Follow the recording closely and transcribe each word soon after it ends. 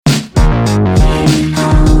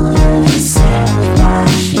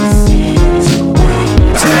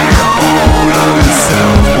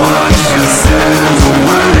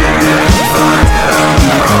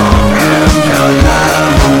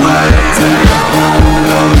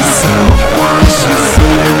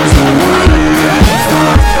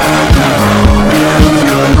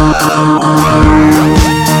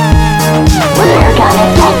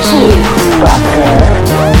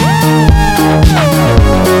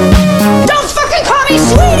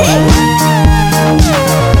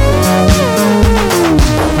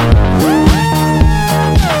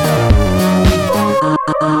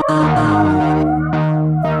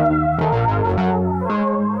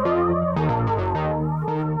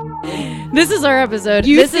This is our episode.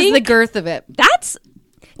 This is the girth of it. That's...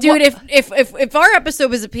 Dude, if our episode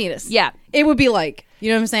was a penis, yeah, it would be like, you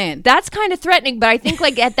know what I'm saying? That's kind of threatening, but I think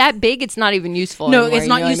like at that big, it's not even useful. No, anymore, it's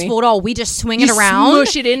not useful at all. We just swing it around,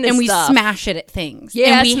 smush it into and we stuff. smash it at things.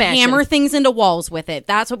 Yeah, and we hammer things into walls with it.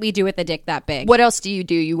 That's what we do with a dick that big. What else do?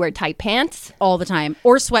 You wear tight pants all the time,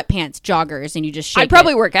 or sweatpants, joggers, and you just shake I'd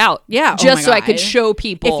probably work out. Yeah, just so I could show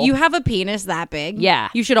people. If you have a penis that big, yeah,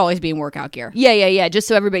 you should always be in workout gear. Yeah, just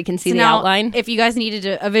so everybody can see the outline. If you guys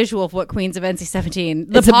needed a visual of what Queens of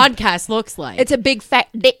NC-17 the podcast looks like, it's a big fat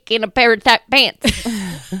dick in a pair of tight pants.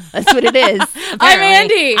 That's what it is. I'm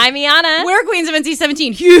Andy. I'm Iana. We're Queens of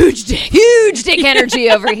NC-17. Huge dick energy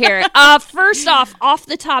over here. First off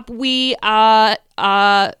the top, we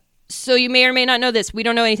so you may or may not know this. We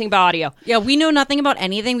don't know anything about audio. Yeah, we know nothing about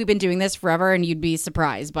anything. We've been doing this forever, and you'd be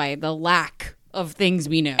surprised by the lack of things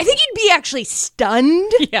we know. I think you'd be actually stunned.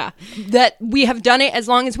 Yeah, that we have done it as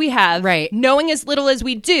long as we have, right? Knowing as little as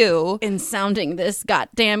we do, and sounding this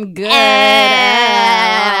goddamn good.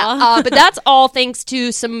 But that's all thanks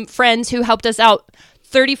to some friends who helped us out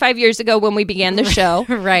 35 years ago when we began the show.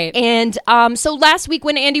 Right. And so last week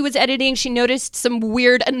when Andy was editing, she noticed some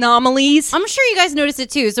weird anomalies. I'm sure you guys noticed it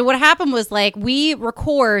too. So what happened was, like, we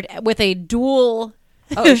record with a dual...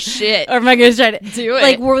 Oh, shit. Or am I going to try to do it?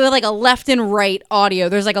 Like, we're like a left and right audio.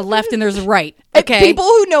 There's like a left and there's a right. Okay. People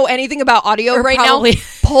who know anything about audio right now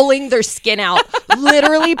pulling their skin out.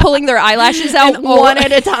 Literally pulling their eyelashes out one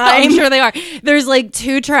at a time. I'm sure they are. There's like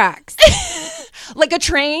 2 tracks. Like a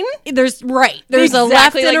train? There's a left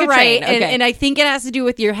exactly and like a right. Okay. And I think it has to do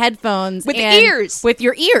with your headphones. With the ears. With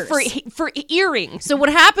your ears. For earrings. So what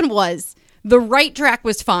happened was, the right track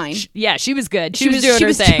was fine. Yeah, she was good. She was doing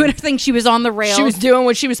her thing. She was on the rails. She was doing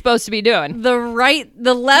what she was supposed to be doing. The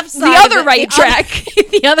left side. The other right track.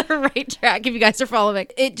 The other right track, if you guys are following.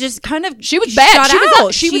 It just kind of... She was bad.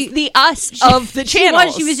 She was the us of the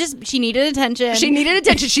channel. She needed attention. She needed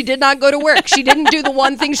attention. She did not go to work. She didn't do the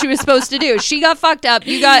one thing she was supposed to do. She got fucked up.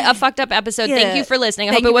 You got a fucked up episode. Yeah. Thank you for listening.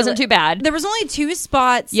 I hope it wasn't too bad. There was only 2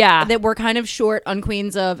 spots that were kind of short on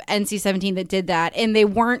Queens of NC-17 that did that. And they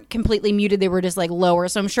weren't completely muted. They were just like lower.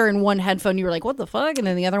 So I'm sure in one headphone you were like, what the fuck? And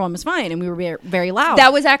then the other one was fine. And we were very loud.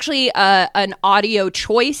 That was actually an audio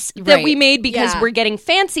choice that we made because we're getting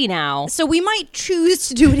fancy now. So we might choose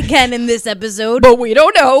to do it again in this episode. But we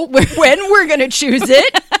don't know when we're going to choose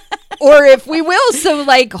it. Or if we will. So,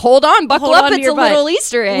 like, hold on, buckle up. It's a little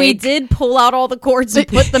Easter egg. We did pull out all the cords and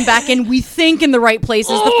put them back in, we think, in the right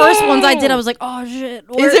places. The first ones I did, I was like, oh, shit.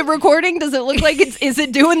 Is it recording? Does it look like is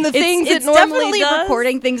it doing the things it normally does? It's definitely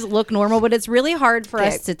recording. Things look normal, but it's really hard for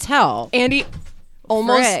us to tell. Andy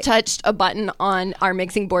almost touched a button on our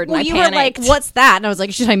mixing board and I you panicked. Were like, what's that? And I was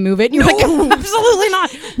like, should I move it? And you're like, absolutely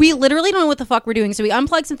not. We literally don't know what the fuck we're doing. So we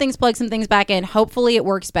unplug some things, plug some things back in. Hopefully it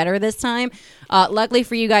works better this time. Luckily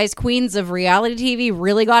for you guys, Queens of reality TV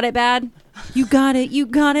really got it bad. You got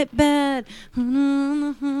it bad.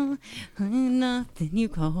 Nothing you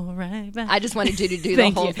call right back. I just wanted you to do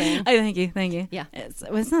the whole thing. Thank you. Yeah.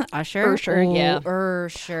 Wasn't that Usher? Usher, yeah.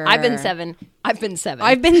 Usher. I've been 7. I've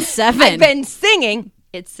been singing.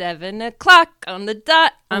 It's 7 o'clock on the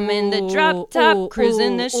dot. I'm in the drop top,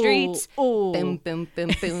 cruising the streets. Boom, boom,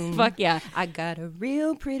 boom, boom. Fuck yeah. I got a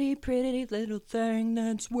real pretty little thing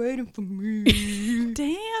that's waiting for me.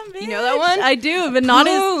 Damn, bitch. You know that one? I do, but not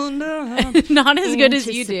as good as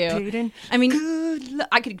you do. I mean,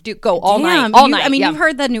 I could go all night. I mean, you've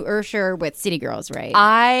heard the new Usher with City Girls, right?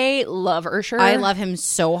 I love Usher. I love him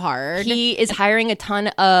so hard. He is hiring a ton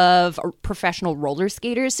of professional roller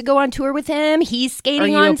skaters to go on tour with him. He's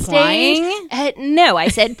skating on stage. No, I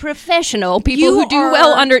said professional people who do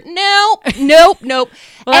well under. Nope. Well,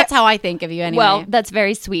 that's how I think of you anyway. Well, that's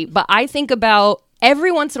very sweet. But I think about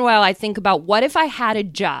every once in a while. I think about what if I had a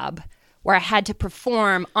job where I had to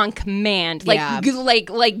perform on command, like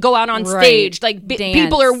go out on stage, like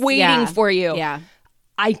people are waiting for you. Yeah.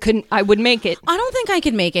 I would make it. I don't think I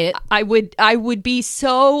could make it. I would be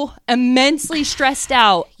so immensely stressed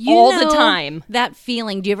out all the time. That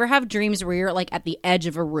feeling. Do you ever have dreams where you're like at the edge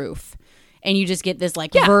of a roof and you just get this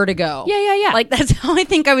like vertigo? Yeah. Like that's how I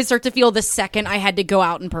think I would start to feel the second I had to go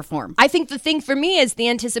out and perform. I think the thing for me is the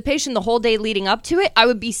anticipation the whole day leading up to it. I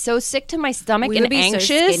would be so sick to my stomach and anxious.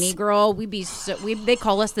 So skinny girl. They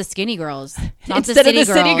call us the skinny girls. Not Instead of the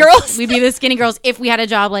city girls. We'd be the skinny girls if we had a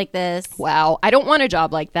job like this. Wow. I don't want a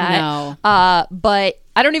job like that. No. But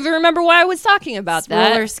I don't even remember why I was talking about that.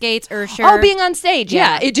 Roller skates or sure. Oh, being on stage.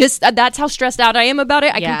 Yeah. It just, that's how stressed out I am about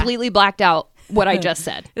it. I completely blacked out what I just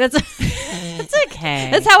said. It's okay.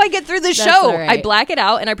 That's how I get through the show. Right. I black it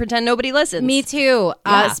out and I pretend nobody listens. Me too.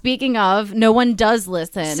 Speaking of, no one does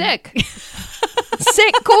listen. Sick.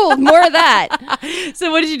 Sick, cool, more of that.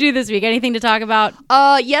 So what did you do this week? Anything to talk about?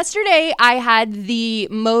 Yesterday I had the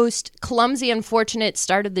most clumsy, unfortunate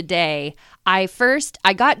start of the day. I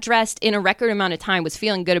got dressed in a record amount of time, was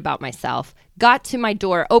feeling good about myself. Got to my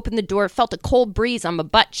door, opened the door, felt a cold breeze on my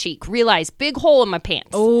butt cheek, realized big hole in my pants.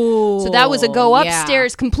 Oh, so that was a go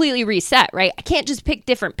upstairs, completely reset, right? I can't just pick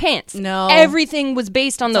different pants. No. Everything was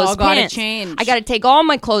based on those all pants. Gotta change. I got to take all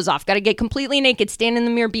my clothes off, got to get completely naked, stand in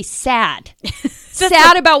the mirror, be sad.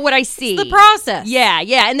 Sad about what I see. It's the process. Yeah.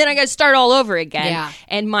 And then I got to start all over again. Yeah.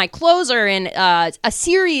 And my clothes are in a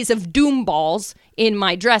series of doom balls in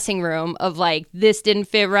my dressing room of like, this didn't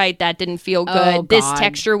fit right, that didn't feel good, Oh, this God.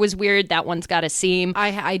 texture was weird, that one's got a seam.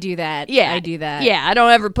 I do that. Yeah. I do that. Yeah, I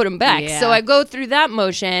don't ever put them back. Yeah. So I go through that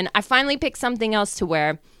motion. I finally pick something else to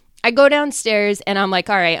wear. I go downstairs and I'm like,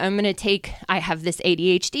 all right, I have this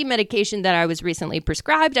ADHD medication that I was recently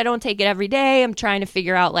prescribed. I don't take it every day. I'm trying to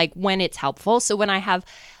figure out like when it's helpful. So when I have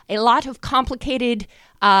a lot of complicated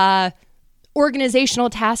organizational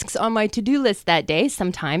tasks on my to-do list that day,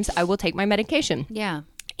 sometimes I will take my medication. Yeah.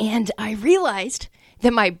 And I realized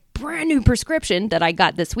that my brand new prescription that I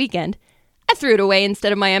got this weekend, I threw it away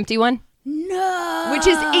instead of my empty one. No. Which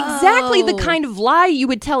is exactly the kind of lie you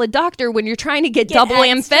would tell a doctor when you're trying to get double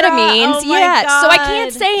extra. amphetamines. Oh my So I God.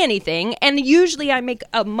 can't say anything. And usually I make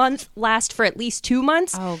a month last for at least 2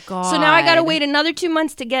 months. Oh, God. So now I got to wait another 2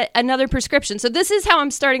 months to get another prescription. So this is how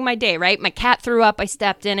I'm starting my day, right? My cat threw up. I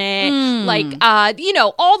stepped in it. Like,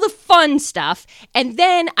 all the fun stuff. And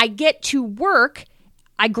then I get to work.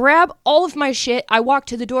 I grab all of my shit. I walk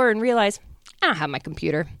to the door and realize I don't have my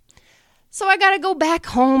computer. So I got to go back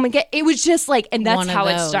home and it was just like, and that's how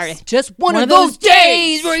it started. Just one of those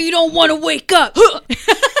days where you don't want to wake up.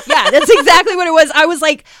 Yeah, that's exactly what it was. I was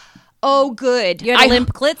like, oh, good. You had a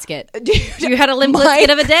limp clit skit. You had a limp clit skit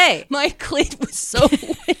of a day. My clit was so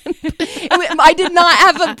limp. I did not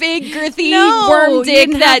have a big, girthy worm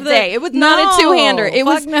dick that day. It was not a two-hander. It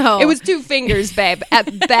was 2 fingers, babe,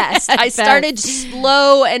 at best. I started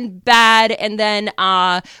slow and bad, and then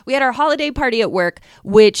we had our holiday party at work,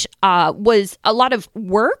 which was a lot of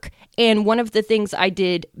work. And one of the things I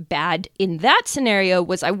did bad in that scenario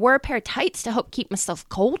was I wore a pair of tights to help keep myself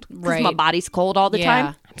cold because my body's cold all the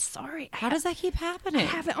time. I'm sorry. How does that keep happening? I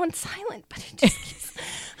have it on silent, but it just keeps...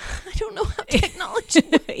 I don't know how technology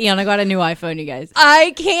works. Iana got a new iPhone, you guys.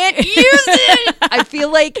 I can't use it. I feel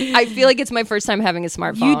like it's my first time having a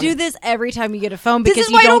smartphone. You do this every time you get a phone because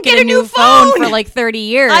you don't get a new phone for like 30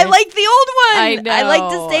 years. I like the old one. I know. I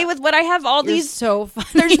like to stay with what I have. You're so funny.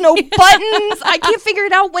 There's no buttons. I can't figure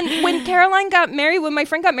it out. When Caroline got married, when my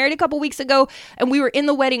friend got married a couple weeks ago, and we were in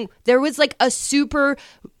the wedding, there was like a super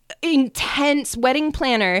intense wedding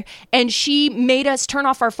planner, and she made us turn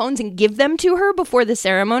off our phones and give them to her before the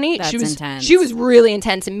ceremony. That's intense. She was really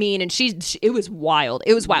intense and mean, and it was wild.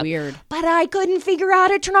 It was wild. Weird. But I couldn't figure out how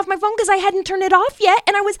to turn off my phone because I hadn't turned it off yet,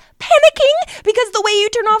 and I was panicking because the way you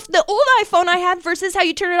turn off the old iPhone I had versus how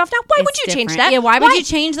you turn it off now. Why would you change that? Yeah, why would you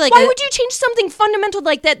change Why would you change something fundamental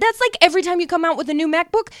like that? That's like every time you come out with a new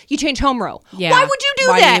MacBook, you change home row. Yeah. Why would you do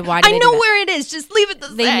that? Why do I they know do that? where it is. Just leave it the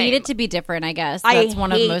same. They need it to be different, I guess. That's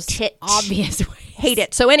one of the most obvious ways. Hate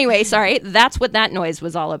it. So anyway, sorry, that's what that noise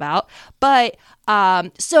was all about. But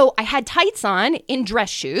so I had tights on in dress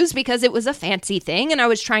shoes because it was a fancy thing and I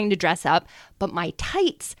was trying to dress up. But my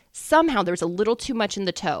tights, somehow there was a little too much in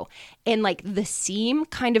the toe. And like the seam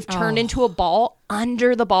kind of turned into a ball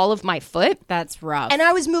under the ball of my foot. That's rough. And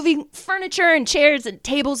I was moving furniture and chairs and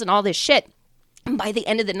tables and all this shit. And by the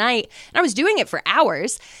end of the night, and I was doing it for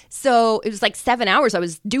hours, so it was like 7 hours I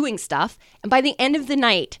was doing stuff. And by the end of the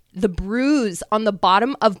night, the bruise on the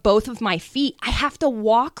bottom of both of my feet, I have to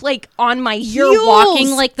walk like on my heels. You're walking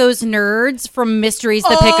like those nerds from Mysteries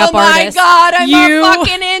the Pickup Artist. Oh my God, I'm a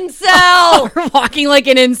fucking incel. You're walking like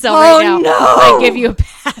an incel right now. No. I give you a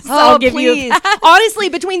pass. I'll give please. you a pass. Honestly,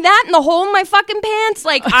 between that and the hole in my fucking pants,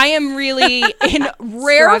 like I am really in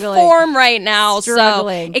rare Struggling. form right now.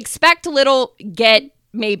 Struggling. So expect a little get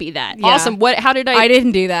maybe that. Yeah. Awesome. How did I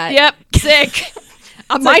didn't do that. Yep. Sick.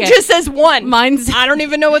 Mine just says 1. Mine's. I don't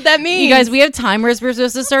even know what that means. You guys, we have timers we're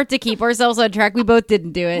supposed to start to keep ourselves on track. We both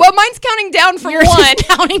didn't do it. Well, mine's counting down from You're 1. just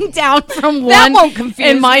counting down from 1. That won't confuse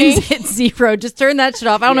and mine's me. hit 0. Just turn that shit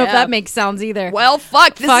off. I don't know if Yeah. that makes sounds either. Well,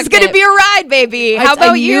 fuck. This Fuck is going to it. be a ride, baby. How about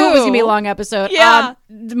I knew you? it was going to be a long episode. Yeah.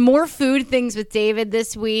 More food things with David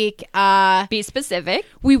this week. Be specific.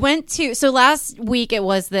 We went to, so last week it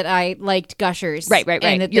was that I liked Gushers. Right.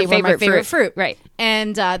 And that Your they were my favorite fruit. Right.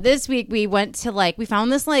 And this week we went to we found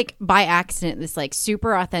this by accident, this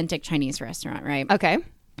super authentic Chinese restaurant, right? Okay.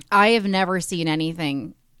 I have never seen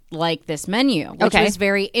anything like this menu, which was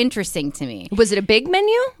very interesting to me. Was it a big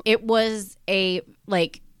menu? It was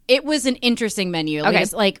it was an interesting menu. Like,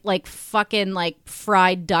 Okay. like fucking like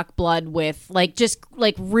fried duck blood with like just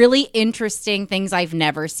like really interesting things I've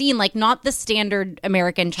never seen. Like not the standard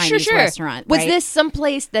American Chinese restaurant. Was right? this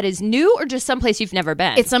someplace that is new or just someplace you've never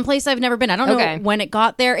been? It's someplace I've never been. I don't know when it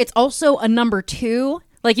got there. It's also a number 2.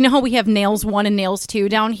 Like, you know how we have Nails 1 and Nails 2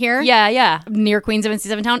 down here? Yeah. Near Queens of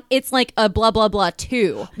NC7 Town? It's like a blah, blah, blah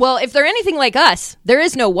 2. Well, if they're anything like us, there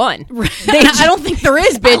is no 1. I don't think there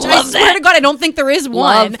is, bitch. I swear to God, I don't think there is one.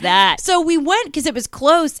 Love that. So we went because it was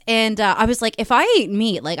close, and I was like, if I ate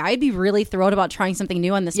meat, like, I'd be really thrilled about trying something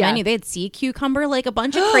new on this menu. They had sea cucumber, like a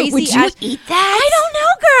bunch of crazy. Would you eat that? I don't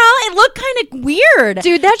know, girl. It looked kind of weird.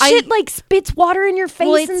 Dude, that shit like spits water in your face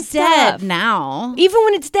well, it's and stuff. dead now. Even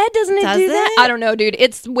when it's dead, doesn't it Does do that? it? I don't know, dude.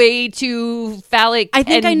 It's way too phallic. I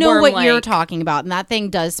think and I know what worm-like. you're talking about, and that thing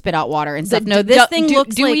does spit out water and stuff. No, this thing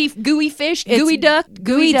looks like gooey fish, it's gooey duck,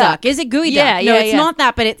 gooey duck. Is it gooey duck? Yeah, no, yeah, it's yeah. not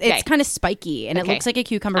that, but it's kind of spiky, and it Okay. looks like a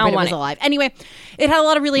cucumber, I but don't it want was it. alive. Anyway, it had a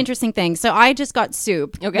lot of really interesting things. So I just got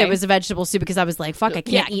soup. Okay. It was a vegetable soup because I was like, fuck, I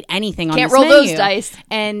can't eat anything on Can't this roll menu. those dice.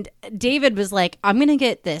 And David was like, I'm going to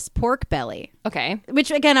get this pork belly. Okay.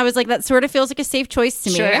 Which, again, I was like, that sort of feels like a safe choice to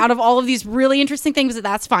me. Sure. Out of all of these really interesting things,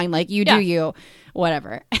 that's fine. Like, you Yeah. do you.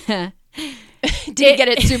 Whatever. Did he get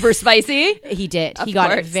it super spicy? He did. Of He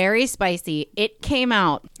got it course. very spicy. It came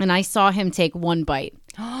out, and I saw him take one bite.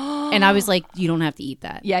 And I was like, you don't have to eat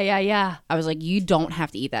that. Yeah. I was like, you don't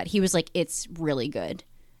have to eat that. He was like, it's really good.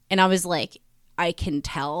 And I was like, I can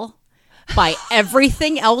tell by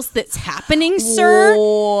everything else that's happening, sir,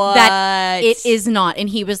 that it is not. And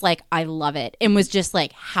he was like, I love it. And was just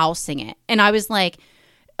like housing it. And I was like,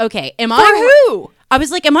 okay, For who? I was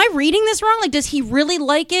like, am I reading this wrong? Like, does he really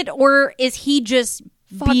like it, or is he just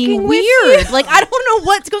being Fucking with weird? you? Like, I don't know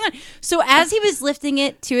what's going on. So as he was lifting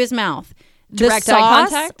it to his mouth, Direct the eye sauce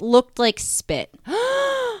contact? looked like spit.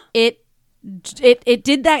 It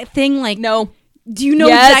did that thing like No. Do you know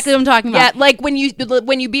Yes. exactly what I'm talking about? Yeah, like when you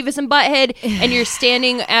Beavis and Butthead and you're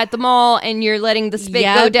standing at the mall and you're letting the spit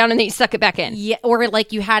Yeah. go down and then you suck it back in. Yeah, or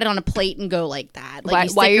like you had it on a plate and go like that. Like Why- you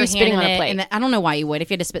stick why are you your spitting hand on in a it, plate? and I don't know why you would if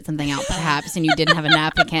you had to spit something out, perhaps, and you didn't have a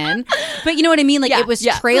napkin. But you know what I mean? Like it was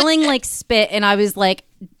trailing like spit, and I was like,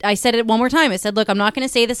 I said it one more time. I said, "Look, I'm not going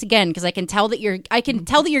to say this again because I can tell that you're going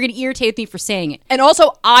to irritate me for saying it." And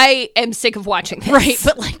also, I am sick of watching this. Right,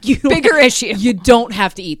 but like you don't- Bigger issue. You don't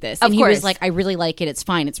have to eat this. And Of he course. was like, I really like it. It's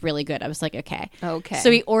fine. It's really good. I was like, okay. Okay.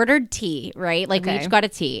 So he ordered tea, right? Like we Okay. each got a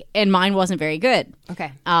tea, and mine wasn't very good.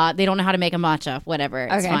 Okay. They don't know how to make a matcha. Whatever.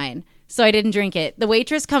 It's Okay. fine. So I didn't drink it. The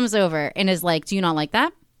waitress comes over and is like, do you not like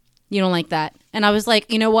that? You don't like that? And I was like,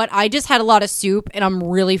 you know what? I just had a lot of soup and I'm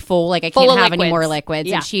really full. Like I Full can't of have any liquids. more liquids.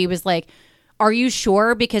 Yeah. And she was like, are you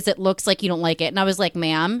sure? Because it looks like you don't like it. And I was like,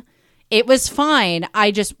 ma'am, it was fine.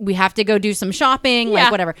 We have to go do some shopping, Yeah.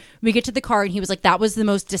 like whatever. We get to the car and he was like, that was the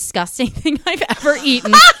most disgusting thing I've ever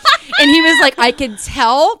eaten. And he was like, I could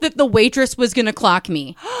tell that the waitress was going to clock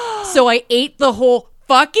me. So I ate the whole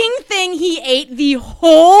fucking thing. He ate the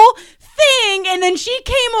whole thing. And then she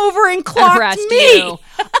came over and clocked Harassed me. you.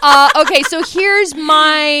 Okay, so here's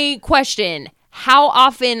my question. How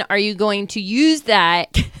often are you going to use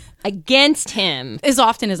that against him As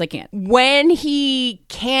often as I can. when he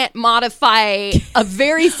can't modify a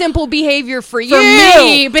very simple behavior for you? For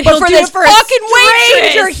me, but he'll for do this it for a fucking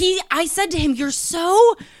stranger. waitress. I said to him, you're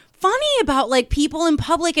so funny about like people in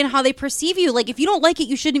public and how they perceive you. Like if you don't like it,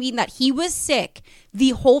 you shouldn't have eaten that. He was sick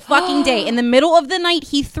the whole fucking day. In the middle of the night,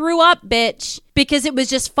 he threw up, bitch, because it was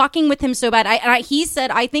just fucking with him so bad. He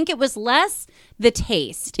said, I think it was less the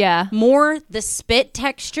taste. Yeah. More the spit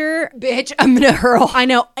texture. Bitch, I'm gonna hurl. I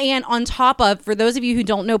know. And on top of, for those of you who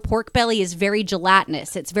don't know, pork belly is very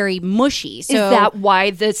gelatinous. It's very mushy. So Is that why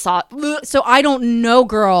the sauce? so I don't know,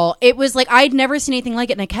 girl. It was like I'd never seen anything like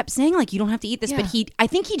it, and I kept saying like, "You don't have to eat this." Yeah. But I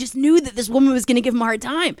think he just knew that this woman was going to give him a hard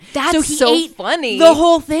time. That's so he so ate funny. the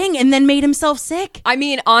whole thing, and then made himself sick. I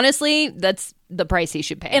mean, honestly, that's the price he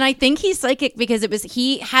should pay. And I think he's psychic because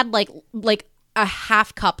he had like a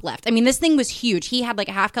half cup left. I mean, this thing was huge. He had like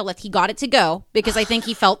a half cup left. He got it to go because I think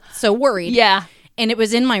he felt so worried. Yeah. And it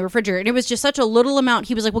was in my refrigerator. And it was just such a little amount.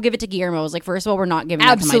 He was like, we'll give it to Guillermo. I was like, first of all, we're not giving it to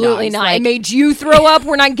my Absolutely dogs. not. Like, It made you throw up.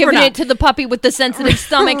 We're not giving not. it to the puppy with the sensitive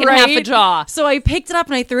stomach and half a Right? jaw. So I picked it up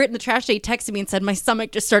and I threw it in the trash. He texted me and said my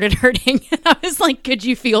stomach just started hurting. And I was like, could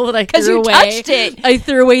you feel that I 'Cause threw you away? touched it. I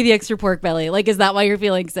threw away the extra pork belly. Like, is that why you're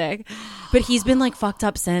feeling sick? but he's been like fucked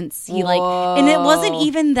up since. He like, and it wasn't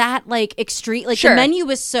even that like extreme. Like the menu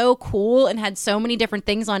was so cool and had so many different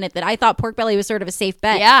things on it that I thought pork belly was sort of a safe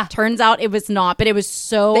bet. Yeah. Turns out it was not, but it was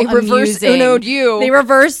so They reversed Uno'd you. They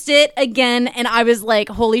reversed it again, and I was like,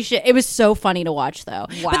 holy shit. It was so funny to watch though.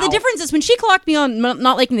 Wow. But the difference is when she clocked me on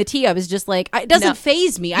not liking the tea, I was just like, it doesn't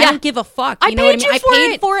faze me. I don't give a fuck. You know what I mean? I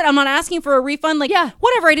paid for it. I'm not asking for a refund. Like,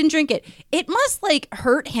 whatever. I didn't drink it. It must like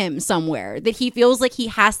hurt him somewhere that he feels like he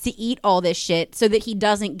has to eat all this shit so that he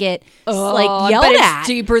doesn't get like yelled at. It's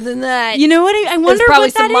deeper than that. You know what? I wonder. There's probably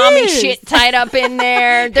what that some mommy is. shit tied up in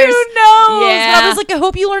there. Who knows? Yeah. I was like, I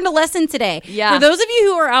hope you learned a lesson today. Yeah. For those of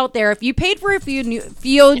you who are out there, if you paid for a feud,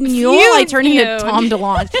 I turned into Tom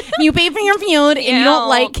DeLonge. You paid for your feud and you don't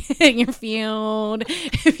like your feud.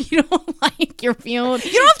 If you don't like your feud,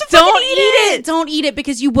 you don't have to fucking eat it. Don't eat it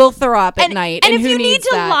because you will throw up at night. And if you need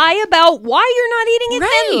to lie about why you're not eating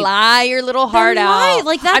it, then lie your little heart out.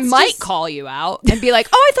 Like that's I might call you out and be like,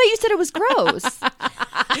 oh, I thought you said it was gross.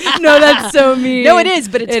 No, that's so mean. No, it is,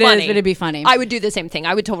 but it's funny. But it'd be funny. I would do the same thing.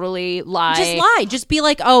 I would totally lie. Just lie. Just be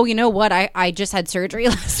like, oh, you know what? I just had surgery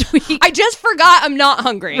last week. I just forgot I'm not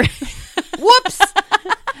hungry. Whoops.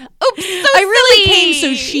 Oops, so I really silly. came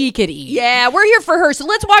so she could eat. Yeah, we're here for her, so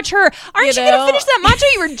let's watch her. Aren't you going to finish that matcha?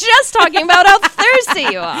 You were just talking about how thirsty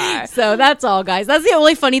you are. So that's all, guys. That's the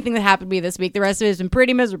only funny thing that happened to me this week. The rest of it has been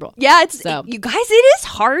pretty miserable. Yeah, you guys, it is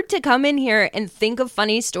hard to come in here and think of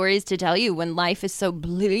funny stories to tell you when life is so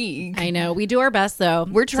bleak. I know. We do our best, though.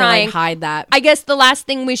 We're trying to hide that. I guess the last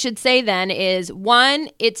thing we should say then is, 1,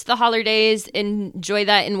 it's the holidays. Enjoy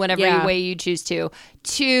that in whatever way you choose to.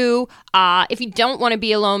 2, if you don't want to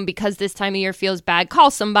be alone because this time of year feels bad, call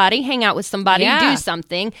somebody, hang out with somebody, do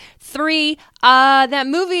something. 3, that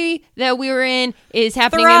movie that we were in is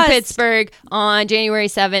happening in Pittsburgh on January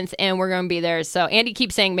 7th, and we're going to be there. So Andy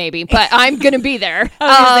keeps saying maybe, but I'm going to be there. I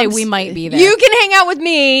was going to say we might be there. You can hang out with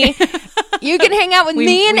me. You can hang out with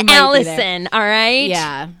me and Allison, all right?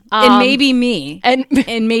 Yeah. And maybe me. And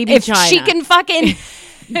maybe if China. she can fucking...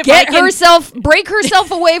 break herself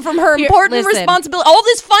away from her important responsibility. All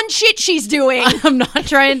this fun shit she's doing. I'm not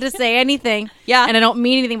trying to say anything. Yeah. And I don't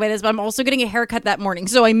mean anything by this, but I'm also getting a haircut that morning,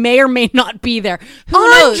 so I may or may not be there. Who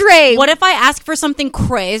Andre, knows? What if I ask for something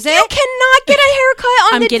crazy? You cannot get a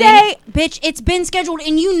haircut on the day. Bitch, it's been scheduled,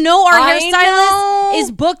 and you know our hairstylist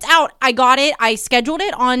is booked out. I got it. I scheduled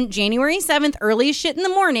it on January 7th, early as shit in the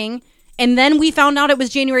morning. And then we found out it was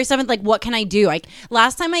January 7th. Like, what can I do?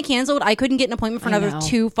 Last time I canceled, I couldn't get an appointment for another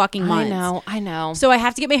 2 fucking months. I know. So I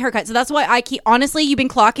have to get my haircut. So that's why I keep, honestly, you've been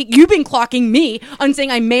clocking me on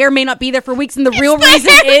saying I may or may not be there for weeks. And the real reason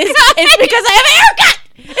is because I have a haircut.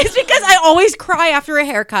 It's because I always cry after a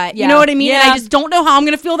haircut. You know what I mean? Yeah. And I just don't know how I'm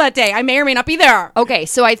going to feel that day. I may or may not be there. Okay,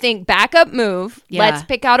 so I think backup move. Yeah. Let's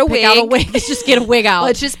pick out a wig. Let's just get a wig out.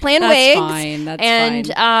 Let's just plan wigs. That's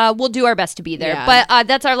fine. We'll do our best to be there. Yeah. But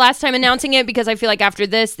that's our last time announcing it because I feel like after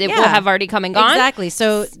this, it will have already come and gone. Exactly.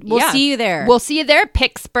 So we'll see you there. We'll see you there,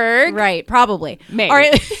 Pittsburgh. Right, probably. Maybe. All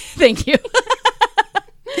right. Thank you.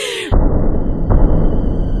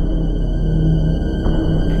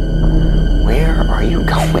 Where are you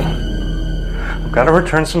going? I've got to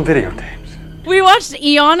return some videotapes. We watched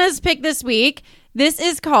Iana's pick this week. This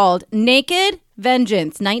is called Naked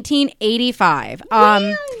Vengeance, 1985.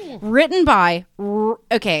 Written by,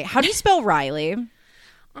 okay, how do you spell Riley?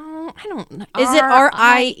 I don't know. Is it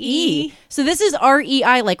R-I-E? So this is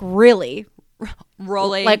R-E-I, like really.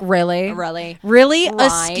 Rolly. Like really. Really. Really right.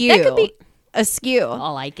 askew. That could be. Askew. I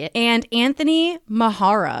like it. And Anthony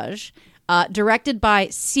Maharaj. Directed by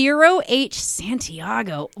Ciro H.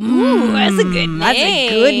 Santiago. Ooh, that's a good name. That's a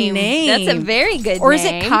good name. That's a very good name. Or is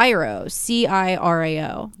it Cairo?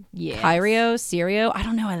 C-I-R-A-O. Yeah. Cairo? Syrio? I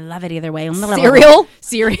don't know. I love it either way. Cereal?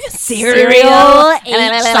 Cereal. H. Santiago.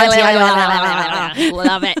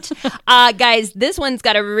 Love it. Guys, this one's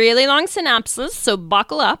got a really long synopsis, so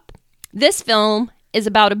buckle up. This film is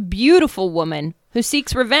about a beautiful woman who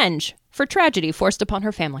seeks revenge for tragedy forced upon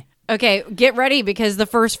her family. Okay, get ready because the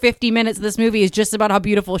first 50 minutes of this movie is just about how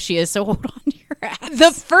beautiful she is. So hold on to your ass.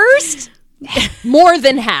 The first more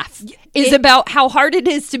than half is about how hard it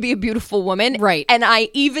is to be a beautiful woman. Right. And I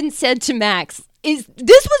even said to Max, this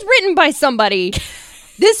was written by somebody.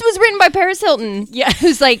 This was written by Paris Hilton. Yeah.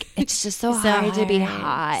 Who's like, it's just so hard to be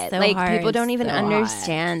hot. So like, hard, people don't even so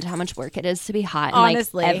understand how much work it is to be hot. And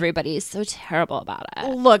honestly. Like, everybody is so terrible about it.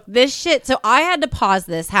 Look, this shit. So I had to pause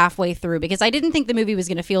this halfway through because I didn't think the movie was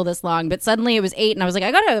going to feel this long. But suddenly it was 8 and I was like,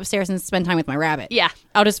 I got to go upstairs and spend time with my rabbit. Yeah.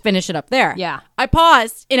 I'll just finish it up there. Yeah. I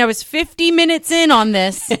paused and I was 50 minutes in on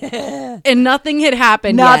this and nothing had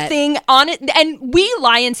happened Nothing on it. And we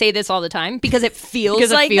lie and say this all the time because it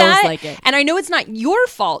feels like that. Like it. And I know it's not your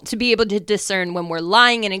fault to be able to discern when we're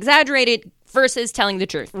lying and exaggerated versus telling the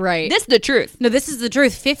truth. Right. This is the truth. No, this is the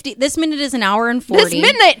truth. This minute is an hour and 40.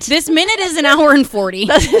 This minute is an hour and 40.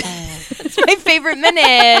 It's my favorite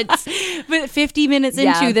minute. But 50 minutes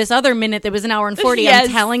into this other minute that was an hour and 40, I'm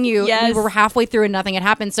telling you, we were halfway through and nothing had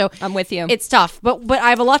happened. So I'm with you. It's tough. But I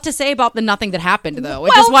have a lot to say about the nothing that happened, though,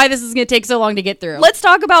 which is why this is going to take so long to get through. Let's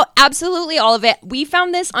talk about absolutely all of it. We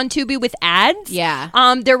found this on Tubi with ads. Yeah.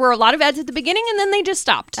 There were a lot of ads at the beginning, and then they just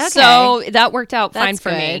stopped. Okay. So that worked out fine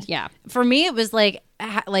for me. Yeah. For me, it was like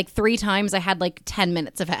 3 times I had like 10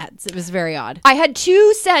 minutes of ads. It was very odd. I had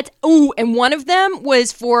 2 sets. Ooh, and one of them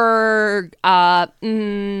was for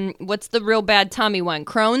what's the real bad tummy one?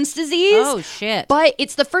 Crohn's disease. Oh shit. But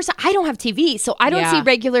it's the first time I don't have TV, so I don't see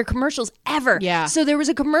regular commercials ever. Yeah. So there was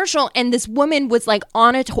a commercial and this woman was like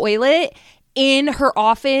on a toilet in her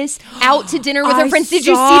office, out to dinner with her friends. Did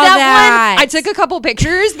you see that one? I took a couple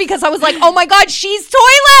pictures because I was like, oh my God, she's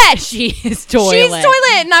toilet. She is toilet. She's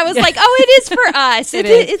toilet. And I was like, oh, it is for us.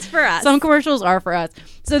 It's for us. Some commercials are for us.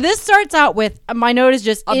 So this starts out with, my note is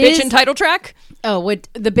just a bitchin' title track. Oh,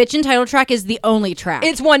 the bitchin' title track is the only track.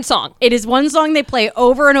 It's one song. It is one song they play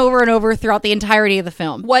over and over and over throughout the entirety of the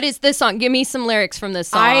film. What is this song? Give me some lyrics from this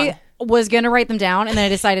song. I was going to write them down and then I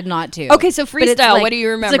decided not to. Okay, so freestyle. Like, what do you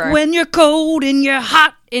remember? It's like when you're cold and you're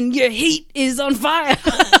hot and your heat is on fire.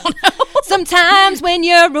 I don't know. Sometimes when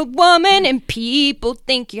you're a woman and people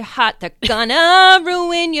think you're hot, they're gonna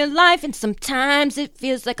ruin your life. And sometimes it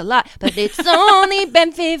feels like a lot, but it's only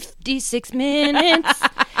been 56 minutes.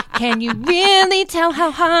 Can you really tell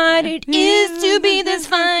how hard it is to be this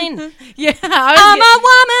fine? Yeah, I'm a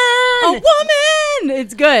woman. A woman.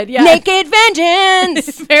 It's good. Yeah. Naked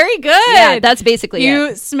vengeance. Very good. Yeah, that's basically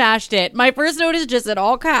You smashed it. My first note is just in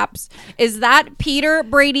all caps. Is that Peter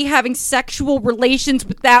Brady having sexual relations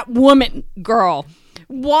with that woman? Girl.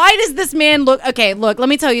 Why does this man look... Okay, look, let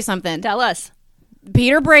me tell you something. Tell us.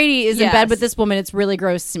 Peter Brady is in bed with this woman. It's really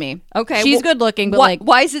gross to me. Okay. She's good looking, but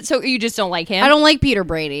why is it so... You just don't like him? I don't like Peter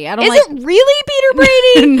Brady. I don't Is it really Peter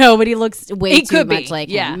Brady? No, but he looks way too much like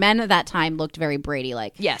him. Men at that time looked very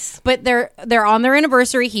Brady-like. Yes. But they're on their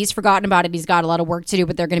anniversary. He's forgotten about it. He's got a lot of work to do,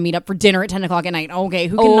 but they're going to meet up for dinner at 10 o'clock at night. Okay,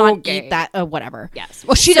 who cannot eat that? Whatever. Yes.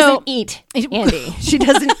 Well, she doesn't eat, Andy. She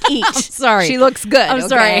doesn't eat. I'm sorry. She looks good. I'm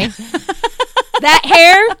sorry. That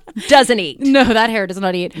hair doesn't eat. No, that hair does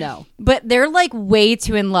not eat. No. But they're like way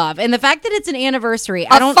too in love. And the fact that it's an anniversary, a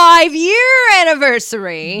 5-year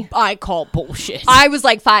anniversary. I call bullshit. I was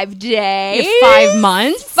like 5 days. 5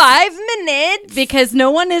 months. 5 minutes. Because no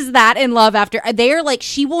one is that in love after. They are like,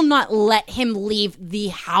 she will not let him leave the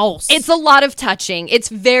house. It's a lot of touching. It's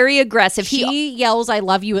very aggressive. He yells, I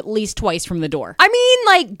love you at least twice from the door. I mean,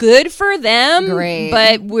 like, good for them. Great.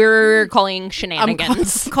 But we're calling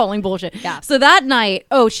shenanigans. I'm calling bullshit. Yeah. So that night,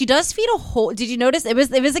 she does feed a whole... Did you notice? It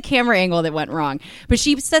was a camera angle that went wrong. But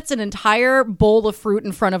she sets an entire bowl of fruit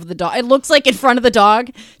in front of the dog. It looks like in front of the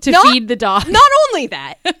dog to feed the dog. Not only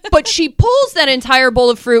that, but she pulls that entire bowl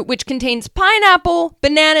of fruit, which contains pineapple,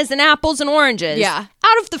 bananas, and apples and oranges. Yeah.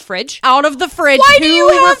 Out of the fridge. Out of the fridge. Why do you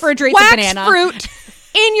have refrigerate waxed the banana? fruit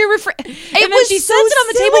in your refrigerator? And then she sets it on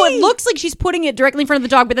the table. It looks like she's putting it directly in front of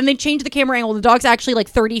the dog, but then they change the camera angle. The dog's actually like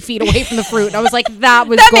 30 feet away from the fruit. And I was like, that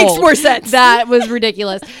was that gold. makes more sense. That was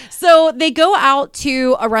ridiculous. So they go out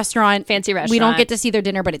to a restaurant. Fancy restaurant. We don't get to see their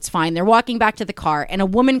dinner, but it's fine. They're walking back to the car, and a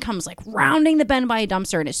woman comes like rounding the bend by a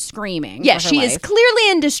dumpster and is screaming. Yeah, she is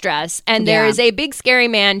clearly in distress, and there is a big scary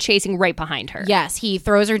man chasing right behind her. Yes, he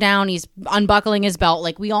throws her down. He's unbuckling his belt.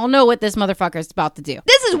 Like, we all know what this motherfucker is about to do.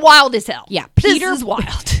 This is wild as hell. Yeah, this is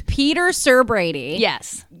wild. Peter Sir Brady.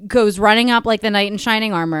 Yes. Goes running up like the knight in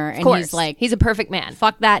shining armor, and he's like, he's a perfect man.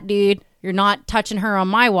 Fuck that dude. You're not touching her on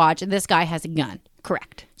my watch. And this guy has a gun.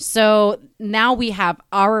 Correct. So now we have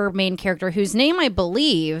our main character, whose name I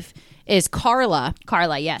believe is Carla.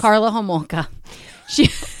 Carla, yes. Carla Homolka.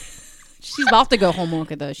 She's about to go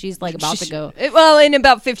Homolka, though. She's like about to go. Well, in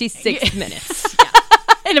about 56 minutes. Yeah.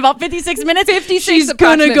 In about 56 minutes, 56 she's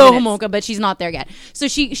gonna go Homolka, but she's not there yet. So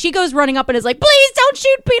she goes running up and is like, "Please don't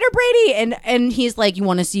shoot Peter Brady!" And he's like, "You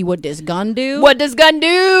want to see what this gun do? What does gun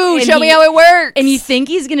do? And Show me how it works." And you think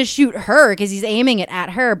he's gonna shoot her because he's aiming it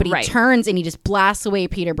at her, but he turns and he just blasts away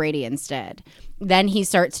Peter Brady instead. Then he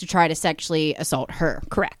starts to try to sexually assault her.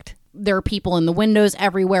 Correct. There are people in the windows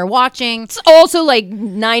everywhere watching. It's also like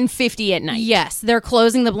 9:50 at night. Yes, they're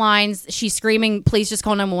closing the blinds. She's screaming, "Please just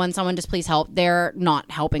call 911. Someone just please help." They're not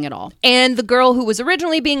helping at all. And the girl who was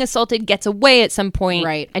originally being assaulted gets away at some point.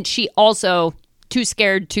 Right. And she also too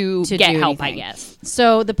scared to get help, anything. I guess.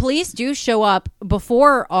 So the police do show up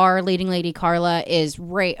before our leading lady Carla is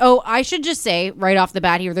raped. Oh, I should just say right off the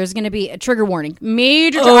bat here, there's going to be a trigger warning.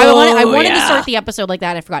 Major. I wanted to start the episode like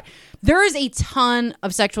that. I forgot. There is a ton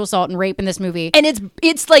of sexual assault and rape in this movie, and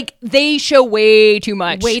it's like they show way too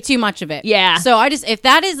much of it. Yeah. So if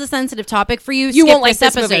that is a sensitive topic for you, you skip won't like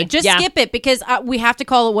this episode. movie. Just skip it because we have to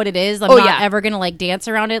call it what it is. I'm not ever going to like dance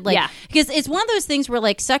around it. Like, because it's one of those things where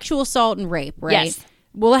like sexual assault and rape, right? Yes.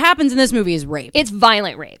 Well, what happens in this movie is rape. It's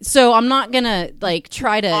violent rape. So I'm not gonna like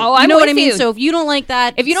try to. Oh, I know what I mean. you. So if you don't like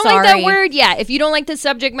that, if you don't like that word, if you don't like the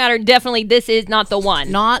subject matter, definitely this is not the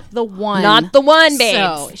one. Not the one. Not the one, babe.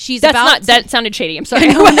 So she's that sounded shady. I'm sorry.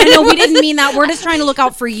 No, we didn't mean that. We're just trying to look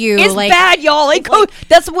out for you. It's like, bad, y'all.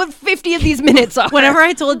 That's what 50 of these minutes are. Whenever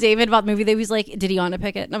I told David about the movie, he was like, "Did he want to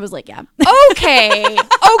pick it?" And I was like, "Yeah." Okay.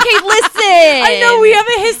 Listen. I know we have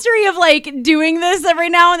a history of like doing this every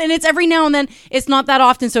now and then. It's every now and then. It's not that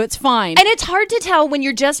often, so it's fine. And it's hard to tell when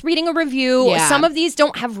you're just reading a review. Yeah. Some of these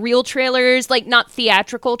don't have real trailers, like not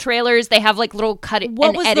theatrical trailers. They have like little cut and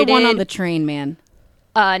What was edited. the one on the train, man?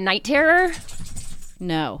 Night Terror?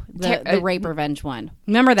 No, the rape revenge one.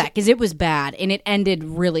 Remember that because it was bad and it ended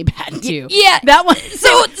really bad too. Yeah, that one.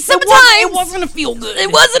 So sometimes it wasn't a feel good.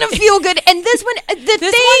 It wasn't a feel good. And this one,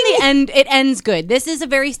 it ends good. This is a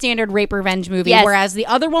very standard rape revenge movie. Yes. Whereas the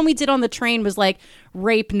other one we did on the train was like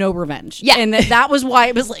rape no revenge. Yeah, and that was why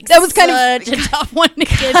it was like that was kind of a tough one to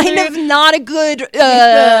get kind of not a good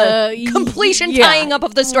completion tying up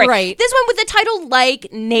of the story. Right. This one with the title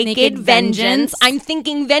like Naked Vengeance. I'm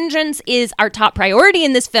thinking vengeance is our top priority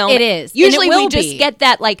in this film. It is. Usually we just get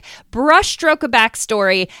that like brushstroke of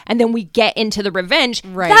backstory and then we get into the revenge.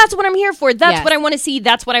 Right. That's what I'm here for. That's what I want to see.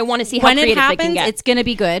 That's what I want to see. When how creative it happens, they can get. it's going to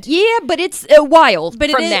be good. Yeah, but it's a while from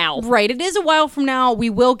now. Right. It is a while from now. We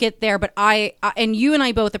will get there. But I and you and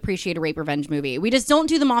I both appreciate a rape revenge movie. We just don't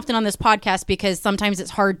do them often on this podcast because sometimes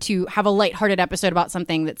it's hard to have a lighthearted episode about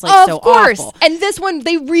something that's like so awful. And this one,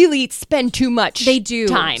 they really spend too much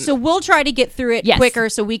time. So we'll try to get through it quicker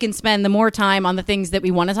so we can spend the more time on the things that we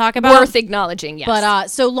want to talk about. Worth acknowledging, yes. But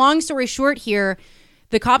so long story short here,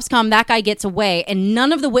 the cops come, that guy gets away, and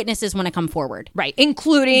none of the witnesses want to come forward. Right.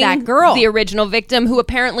 Including that girl. The original victim, who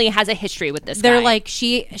apparently has a history with this guy. They're like,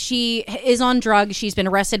 she is on drugs. She's been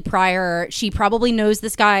arrested prior. She probably knows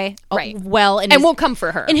this guy well. And will come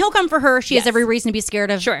for her. And he'll come for her. She has every reason to be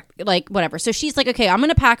scared of, like, whatever. So she's like, okay, I'm going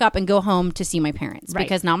to pack up and go home to see my parents. Right.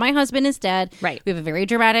 Because now my husband is dead. Right. We have a very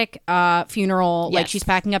dramatic funeral. Yes. Like, she's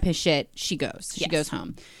packing up his shit. She goes. She goes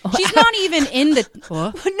home. She's not even in the...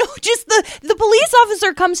 No, just the police officer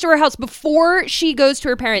comes to her house before she goes to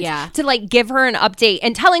her parents to like give her an update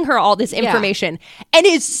and telling her all this information and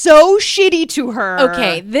is so shitty to her.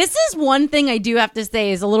 Okay, this is one thing I do have to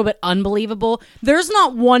say is a little bit unbelievable. There's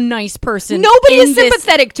not one nice person. Nobody is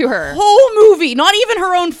sympathetic to her. Whole movie, not even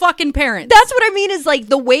her own fucking parents. That's what I mean is like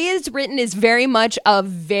the way it's written is very much a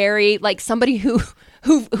very like somebody who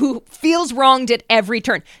feels wronged at every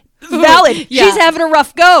turn. Valid. She's having a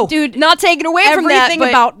rough go. Dude, not taking away from that. Everything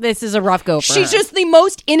about this is a rough go for her. She's just the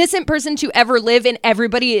most innocent person to ever live, and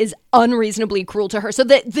everybody is unreasonably cruel to her. So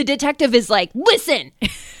the detective is like, listen,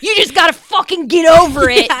 you just gotta fucking get over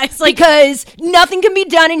it. It's like, because nothing can be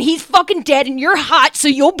done, and he's fucking dead, and you're hot, so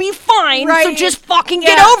you'll be fine. Right. So just fucking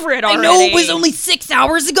get over it already. I know it was only 6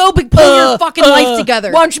 hours ago, but pull your fucking life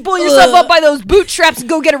together. Why don't you pull yourself up by those bootstraps and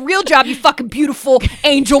go get a real job, you fucking beautiful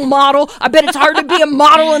angel model. I bet it's hard to be a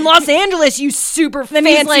model in Los Angeles, you super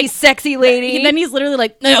fancy, sexy lady. And then he's literally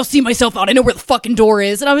like, I'll see myself out. I know where the fucking door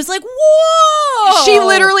is. And I was like, whoa. She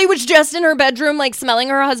literally was just in her bedroom, like smelling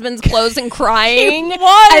her husband's clothes and crying.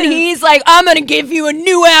 And he's like, I'm going to give you a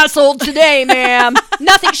new asshole today, ma'am.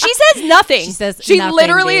 Nothing. She says nothing. She nothing,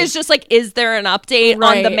 literally dude. is just like, is there an update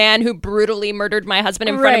on the man who brutally murdered my husband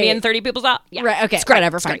in front of me and 30 people's out? Yeah. Right. Okay.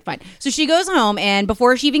 Whatever. Fine. So she goes home, and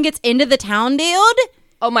before she even gets into the town, dude.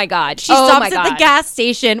 Oh my God. She stops at the gas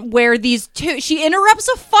station where these two, she interrupts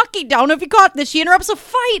a fucking, I don't know if you caught this, she interrupts a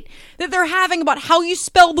fight that they're having about how you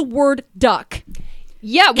spell the word duck.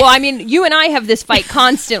 Yeah, well, I mean, you and I have this fight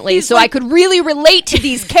constantly, so like, I could really relate to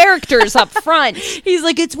these characters up front. He's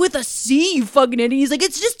like, it's with a C, you fucking idiot. He's like,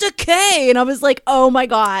 it's just a K. And I was like, oh my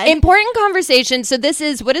God. Important conversation. So this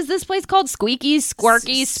is, what is this place called? Squeaky,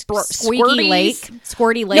 Squarky, Squeaky Lake.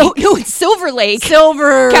 Squirty Lake. No, it's Silver Lake.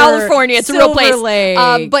 California. It's a real place.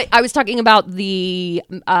 Lake. But I was talking about the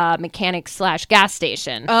mechanic / gas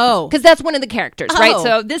station. Oh. Because that's one of the characters, right?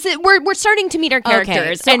 So this is, we're starting to meet our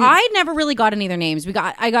characters. Okay. So I never really got any of their names.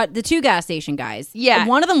 I got the 2 gas station guys. Yeah.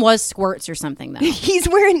 One of them was Squirts or something, though. He's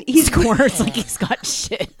Squirts like he's got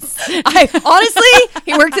shits. Honestly,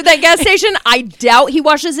 he works at that gas station. I doubt he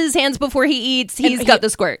washes his hands before he eats. He's got the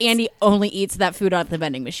Squirts. And he only eats that food out the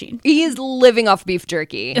vending machine. He is living off beef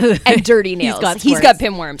jerky and dirty nails. He's got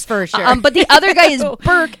pinworms. For sure. But the other guy is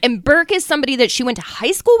Burke, and Burke is somebody that she went to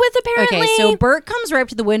high school with, apparently. Okay, so Burke comes right up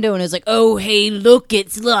to the window and is like, oh, hey, look,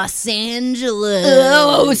 it's Los Angeles.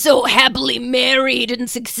 Oh, so happily married and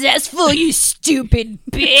successful, you stupid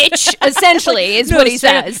bitch. Essentially, is what he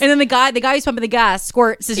says. And then the guy who's pumping the gas,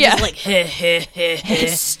 Squirts, is just like,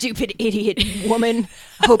 stupid idiot woman.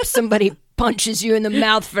 Hope somebody punches you in the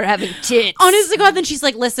mouth for having tits. Honest to God, then she's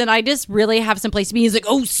like, listen, I just really have some place to be. He's like,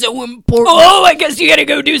 oh, so important. Oh, I guess you gotta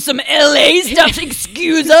go do some LA stuff.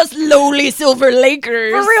 Excuse us, lowly Silver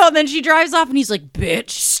Lakers. For real. And then she drives off and he's like, bitch.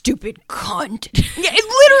 Stupid cunt. Yeah,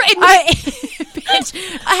 it literally. Bitch,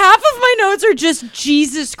 half of my notes are just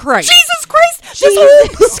Jesus Christ. Jesus Christ. This whole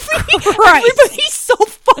movie, everybody's so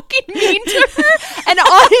fucking mean to her. And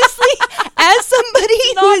honestly, as somebody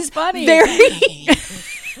who is funny. very...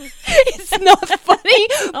 It's not funny,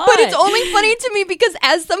 but it's only funny to me because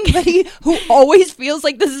as somebody who always feels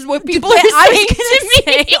like this is what people are saying to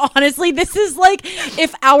me. Honestly, this is like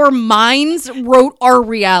if our minds wrote our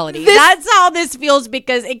reality. That's how this feels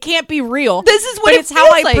because it can't be real. This is what it's how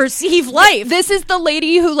I perceive life. This is the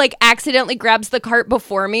lady who like accidentally grabs the cart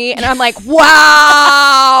before me, and I'm like,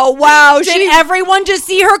 wow. Did everyone just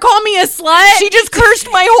see her call me a slut? She just cursed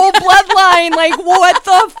my whole bloodline. Like, what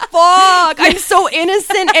the fuck? I'm so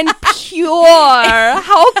innocent and pure.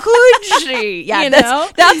 How could she? Yeah, that's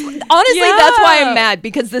honestly that's why I'm mad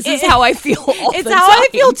because this is how I feel all the time. It's how I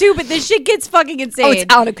feel too, but this shit gets fucking insane. Oh, it's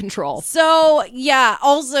out of control. So yeah,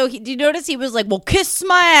 also do you notice he was like, well, kiss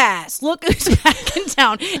my ass. Look who's back in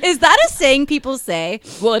town. Is that a saying people say?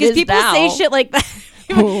 Well, it is people now. say shit like that.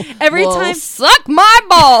 Every time, suck my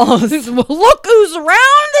balls. Well, look who's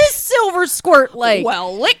around this silver squirt lake.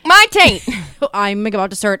 Well, lick my taint. I'm about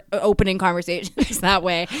to start opening conversations that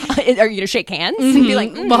way. Are you gonna shake hands and be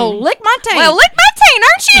like, well, lick my taint? Well, lick my taint.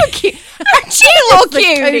 Aren't you cute? Aren't you a little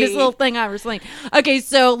cute? The cutest little thing I ever seen. Okay,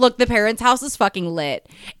 so look, the parents' house is fucking lit.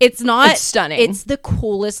 It's stunning. It's the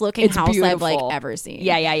coolest looking house I've like ever seen.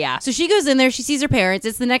 Yeah. So she goes in there. She sees her parents.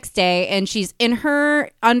 It's the next day, and she's in her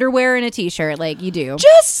underwear and a t-shirt, like you do.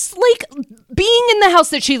 Just like being in the house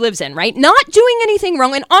that she lives in, right? Not doing anything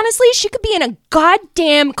wrong. And honestly, she could be in a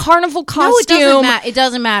goddamn carnival costume. No, it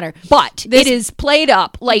doesn't matter. But it is played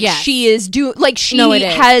up like she is she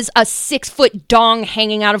has a 6-foot dong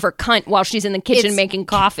hanging out of her cunt while she's in the kitchen making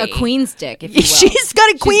coffee. A queen's dick, if you will. She's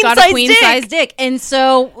got a queen-size dick. And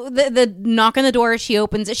so the knock on the door, she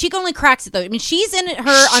opens it. She only cracks it though. I mean, she's in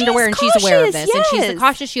her underwear and she's aware of this. Yes. And she's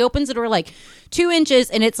cautious. She opens the door like 2 inches,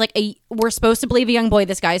 and it's like we're supposed to believe a young boy.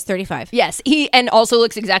 This guy is 35. Yes, he and also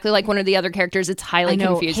looks exactly like one of the other characters. It's highly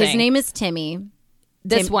confusing. His name is Timmy.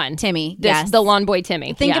 Timmy. Yes, the lawn boy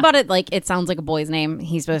Timmy. Think about it like it sounds like a boy's name.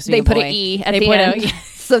 He's supposed to be a boy. They put an E at the end.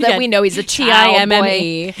 So that we know he's a child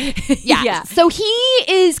boy. Yeah. So he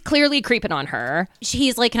is clearly creeping on her.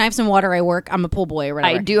 He's like, can I have some water? I'm a pool boy or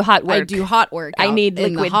whatever. I do hot work. I need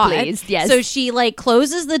liquid, please. Yes. So she like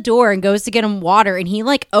closes the door and goes to get him water, and he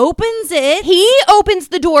like opens it. He opens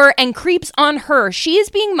the door and creeps on her. She is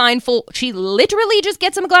being mindful. She literally just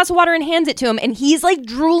gets him a glass of water and hands it to him, and he's like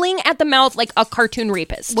drooling at the mouth like a cartoon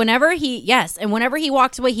rapist. Whenever he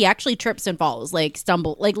walks away, he actually trips and falls, like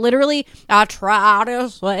stumble, like literally. I try to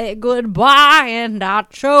say goodbye and I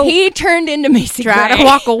choke. He turned into Macy Gray. Try to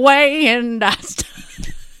walk away and I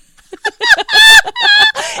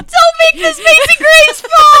Don't make this Macy Gray's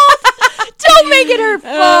fault. Don't make it her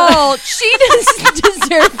fault. She doesn't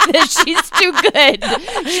deserve this. She's too good.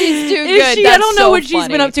 She's too good. I don't know what she's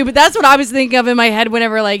been up to, but that's what I was thinking of in my head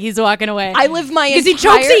whenever like he's walking away. I live my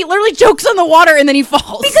because he literally chokes on the water and then he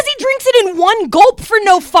falls because he drinks it in one gulp for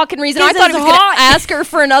no fucking reason. I thought he was going to ask her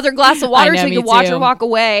for another glass of water so he could watch her walk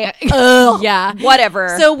away. Yeah,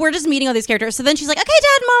 whatever. So we're just meeting all these characters. So then she's like, "Okay,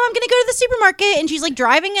 Dad, Mom, I'm going to go to the supermarket," and she's like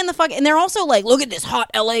driving in the fuck, and they're also like, "Look at this hot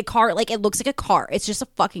LA car! Like it looks like a car. It's just a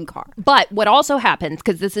fucking car." But what also happens,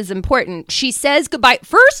 because this is important, she says goodbye.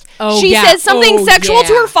 First, she says something sexual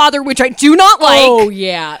to her father, which I do not like. Oh,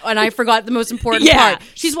 yeah. And I forgot the most important part.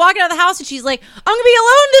 She's walking out of the house and she's like, I'm going to be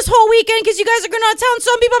alone this whole weekend because you guys are going out of town,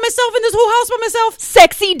 so I'll be by myself in this whole house by myself.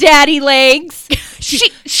 Sexy daddy legs. She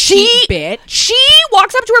bitch. She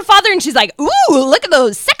walks up to her father and she's like, ooh, look at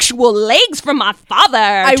those sexual legs from my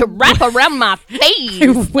father to wrap around my face. I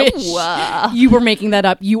wish you were making that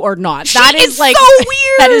up. You are not. That is like so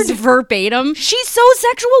weird. That is verbatim verbatim. She's so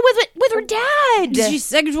sexual with her dad. She's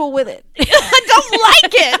sexual with it. I don't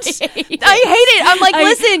like it. I hate it. I'm like,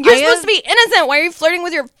 listen, you're supposed to be innocent. Why are you flirting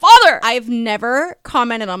with your father? I've never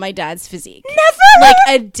commented on my dad's physique. Never. Like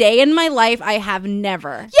a day in my life, I have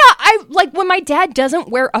never. Yeah, I like when my dad doesn't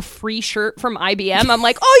wear a free shirt from IBM. I'm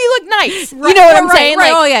like, oh, you look nice. You know what I'm saying?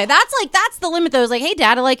 Right. Like, Oh yeah, that's the limit though. It's like, hey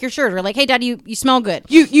dad, I like your shirt, or like, hey dad, you smell good.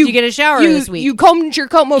 You get a shower this week. You combed your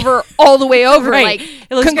comb over all the way over. Right. Like,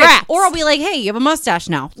 it looks congrats. great. Or I'll be like, hey, you have a mustache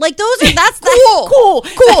now. Like that's cool.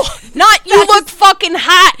 Not you look fucking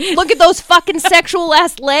hot. Look at those fucking sexual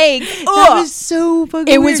ass legs. That was so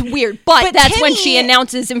fucking It weird. was weird. But that's Timmy, when she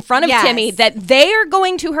announces in front of Yes. Timmy that they are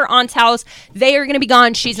going to her aunt's house. They are going to be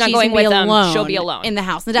gone. She's not going with them. She'll be alone in the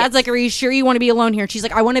house. The dad's like, are you sure you want to be alone here? And she's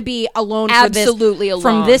like, I want to be alone Absolutely for this,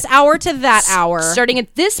 alone. from this hour to that hour. Starting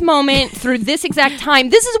at this moment through this exact time.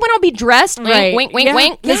 This is when I'll be dressed. Right. Wink, wink, Yeah.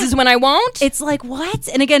 wink. Yeah. This is when I won't. It's like, what?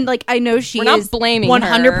 And again, like, I know she We're not is blaming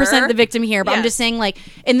 100% her. the victim here, but I'm Yes. just saying, like,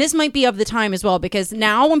 and this might be of the time as well, because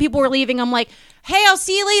now when people were leaving, I'm like, hey, I'll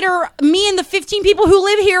see you later. Me and the 15 people who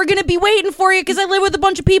live here are going to be waiting for you because I live with a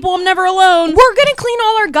bunch of people. I'm never alone. We're going to clean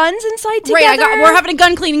all our guns inside together. Right, we're having a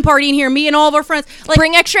gun cleaning party in here, me and all of our friends. Like,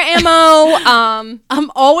 bring extra ammo.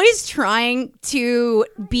 I'm always trying to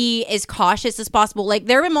be as cautious as possible. Like,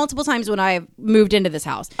 there have been multiple times when I've moved into this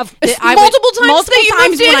house. Multiple times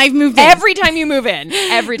when I've moved in. Every time you move in.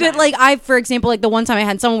 Every time. But like, for example, like the one time I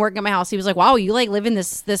had someone working at my house, he was like, wow, you like live in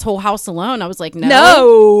this whole house alone. I was like,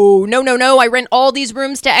 No. I rent all these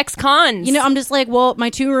rooms to ex-cons. You know, I'm just like, well, my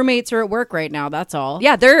 2 roommates are at work right now. That's all.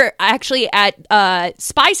 Yeah, they're actually at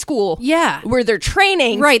spy school. Yeah. Where they're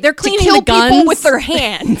training. Right, they're cleaning to kill the guns. people with their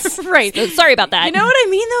hands. Right. So, sorry about that. You know what I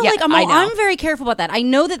mean, though? Yeah, Like, I know. I'm very careful about that. I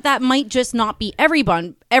know that might just not be every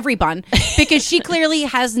bun, because she clearly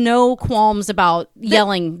has no qualms about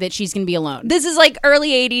yelling that she's going to be alone. This is like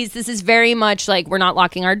early 80s. This is very much like we're not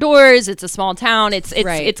locking our doors. It's a small town.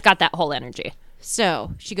 It's got that whole energy.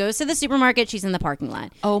 So she goes to the supermarket. She's in the parking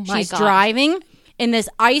lot. Oh, my She's God. driving, and this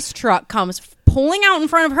ice truck comes pulling out in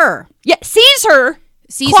front of her. Yeah, sees her.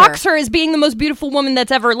 Clocks her as being the most beautiful woman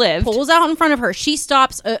that's ever lived. Pulls out in front of her. She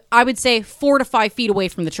stops, I would say, 4 to 5 feet away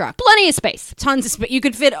from the truck. Plenty of space. Tons of space. You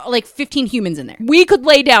could fit like 15 humans in there. We could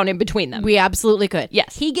lay down in between them. We absolutely could.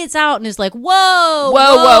 Yes. He gets out and is like, whoa,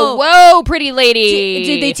 Whoa, pretty lady.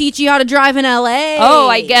 Did they teach you how to drive in LA? Oh,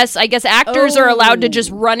 I guess actors are allowed to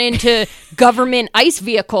just run into government ice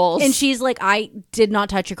vehicles. And she's like, I did not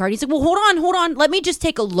touch your car. He's like, well, hold on. Let me just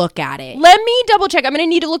take a look at it. Let me double check. I'm going to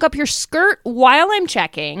need to look up your skirt while I'm checking.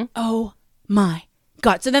 Oh my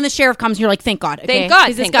God. So then the sheriff comes and you're like, thank God. Okay? Thank God.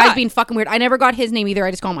 Because this guy's being fucking weird. I never got his name either. I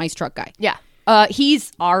just call him Ice Truck Guy. Yeah.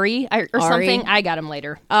 He's Ari or Ari. something. I got him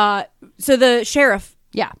later. So the sheriff.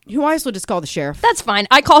 Yeah. Who I also just call the sheriff. That's fine.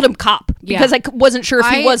 I called him cop because I wasn't sure if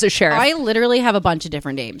he was a sheriff. I literally have a bunch of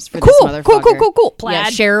different names for this motherfucker. Cool. Plaid. Yeah,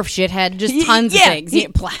 sheriff, shithead, just tons of things. Yeah,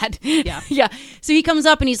 plaid. Yeah. Yeah. So he comes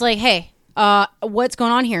up and he's like, hey, what's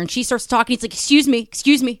going on here? And she starts talking. He's like, excuse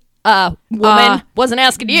me. Woman, wasn't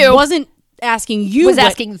asking you. Wasn't asking you. Was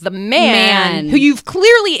asking the man who you've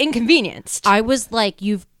clearly inconvenienced. I was like,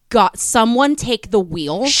 you've got someone take the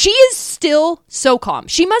wheel. She is still so calm.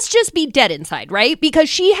 She must just be dead inside, right? Because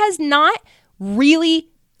she has not really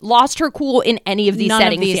lost her cool in any of these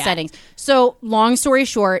settings. So, long story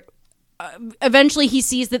short, eventually he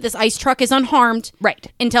sees that this ice truck is unharmed. Right.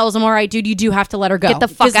 And tells him, all right, dude, you do have to let her go. Get the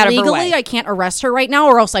fuck out of her way. Legally, I can't arrest her right now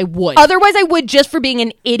or else I would. Otherwise, I would just for being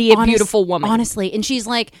an idiot, beautiful woman. Honestly. And she's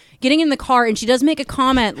like getting in the car and she does make a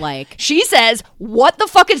comment like... She says, what the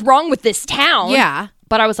fuck is wrong with this town? Yeah.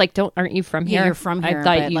 But I was like, aren't you from here? Yeah, you're from here. I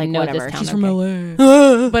thought but you like, know whatever. this town. She's from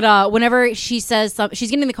LA. But whenever she says she's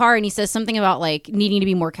getting in the car and he says something about like needing to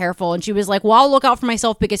be more careful, and she was like, well, I'll look out for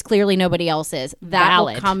myself because clearly nobody else is. That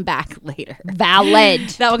will come back later. Valid.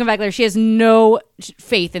 That will come back later. She has no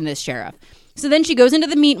faith in this sheriff. So then she goes into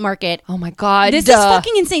the meat market. Oh my God. This is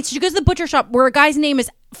fucking insane. So she goes to the butcher shop where a guy's name is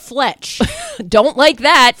Fletch. Don't like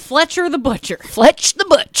that. Fletcher the butcher. Fletch the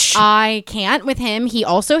butch. I can't with him. He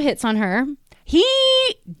also hits on her. He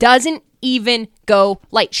doesn't even go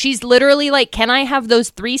light. She's literally like, can I have those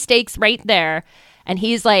 3 steaks right there? And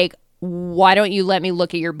he's like, why don't you let me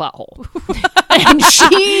look at your butthole? And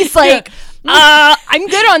she's like, I'm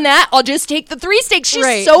good on that. I'll just take the 3 steaks.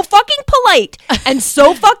 She's so fucking polite and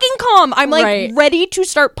so fucking calm. I'm like ready to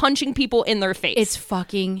start punching people in their face. It's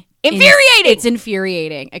fucking infuriating. It's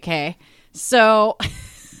infuriating. Okay. So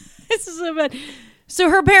this is so bad. So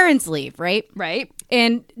her parents leave, right? Right.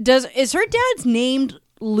 And is her dad's named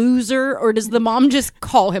Loser, or does the mom just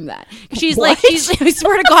call him that? She's What? like, I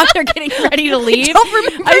swear to God, they're getting ready to leave. I don't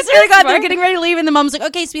remember I swear to God, this they're getting ready to leave, and the mom's like,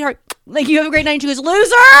 okay, sweetheart, Like, you have a great night. And she goes,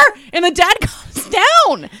 loser! And the dad comes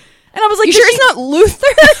down. And I was like, you sure it's not Luther?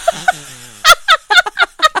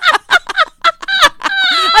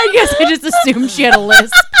 I guess I just assumed she had a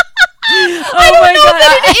list. I don't know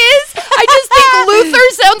that it is. I just think Luther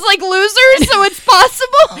sounds like loser, so it's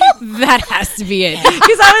possible. That has to be it.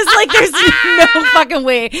 Because I was like, there's no fucking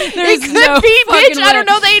way. There's It could no be, fucking bitch. way. I don't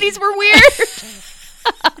know. The 80s were weird.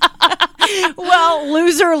 Well,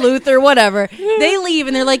 loser, Luther, whatever. They leave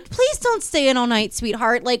and they're like, please don't stay in all night,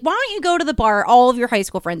 sweetheart. Like, why don't you go to the bar? All of your high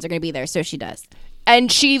school friends are going to be there. So she does.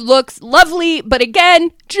 And she looks lovely, but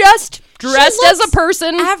again, just dressed as a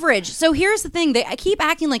person. Average. So here's the thing. I keep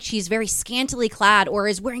acting like she's very scantily clad or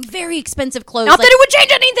is wearing very expensive clothes. Not that it would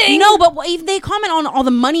change anything. No, but they comment on all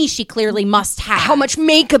the money she clearly must have. How much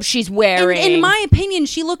makeup she's wearing. In my opinion,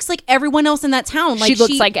 she looks like everyone else in that town. Like, she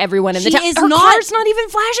looks like everyone in the town. Her car's not even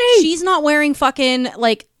flashy. She's not wearing fucking,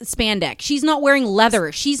 like, spandex. She's not wearing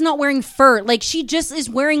leather. She's not wearing fur. Like, she just is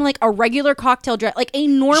wearing, like, a regular cocktail dress. Like, a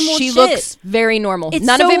normal She shit. looks very normal.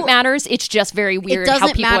 None of it matters. It's just very weird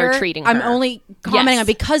how people are treating her. I'm only commenting on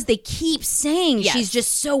because they keep saying she's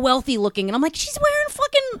just so wealthy looking. And I'm like, she's wearing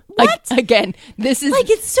fucking what? Again, this is... like,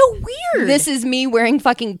 it's so weird. This is me wearing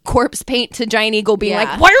fucking corpse paint to Giant Eagle being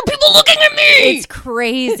like, why are people looking at me? It's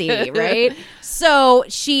crazy, right? So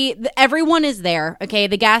everyone is there, okay?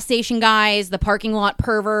 The gas station guys, the parking lot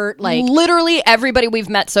pervert, like... literally everybody we've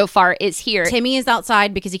met so far is here. Timmy is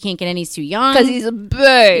outside because he can't get in. He's too young. Because he's a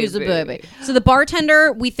baby. He's a baby. So the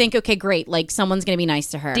bartender, we think, okay, great. Like, someone's going to be nice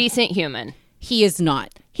to her. Decent human. He is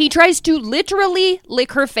not. He tries to literally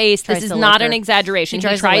lick her face. This is not an exaggeration.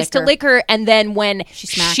 He tries to lick her, and then when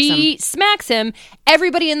she smacks him,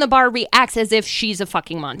 everybody in the bar reacts as if she's a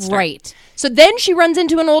fucking monster. Right. So then she runs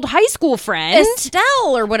into an old high school friend.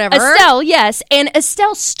 Estelle or whatever. Estelle, yes. And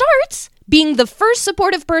Estelle starts being the first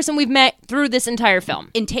supportive person we've met through this entire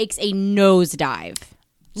film. And takes a nosedive.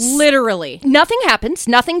 Literally. Nothing happens,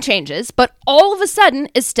 nothing changes, but all of a sudden,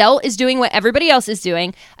 Estelle is doing what everybody else is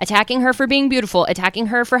doing, attacking her for being beautiful, attacking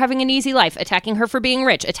her for having an easy life, attacking her for being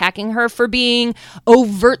rich, attacking her for being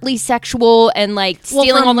overtly sexual and like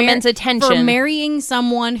stealing all the men's attention. For marrying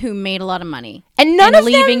someone who made a lot of money. And none of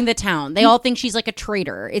leaving the town. They all think she's like a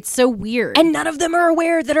traitor. It's so weird. And none of them are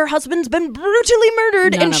aware that her husband's been brutally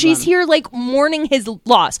murdered and she's here like mourning his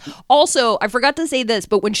loss. Also, I forgot to say this,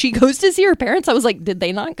 but when she goes to see her parents, I was like, did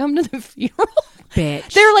they not come to the funeral?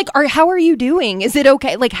 Bitch. They're like, how are you doing? Is it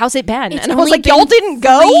okay? Like, how's it been? It's and I was like, y'all didn't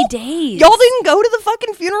go? 3 days. Y'all didn't go to the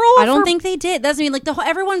fucking funeral? I don't think they did. That's like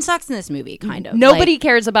everyone sucks in this movie, kind of. Nobody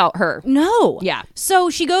cares about her. No. Yeah. So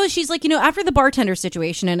she goes, she's like, after the bartender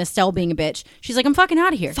situation and Estelle being a bitch, she's like, I'm fucking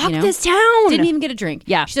out of here. Fuck this town. Didn't even get a drink.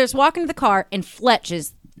 Yeah. She starts walking to the car and Fletch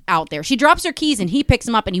is out there. She drops her keys and he picks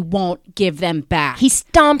them up and he won't give them back. He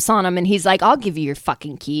stomps on him and he's like, I'll give you your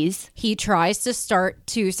fucking keys. He tries to start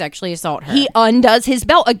to sexually assault her. He undoes his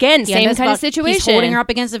belt. Again, same kind of situation. He's holding her up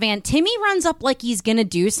against the van. Timmy runs up like he's gonna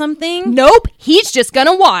do something. Nope. He's just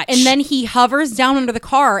gonna watch. And then he hovers down under the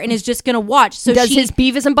car and is just gonna watch. So does his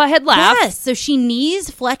Beavis and Butthead laugh. Yes. So she knees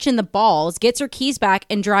Fletch in the balls, gets her keys back,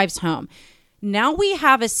 and drives home. Now we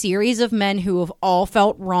have a series of men who have all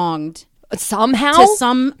felt wronged. Somehow, to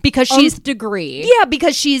some because she's degree,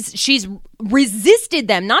 because she's resisted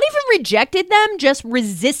them, not even rejected them, just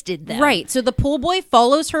resisted them. Right. So the pool boy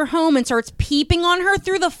follows her home and starts peeping on her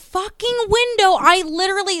through the fucking window. I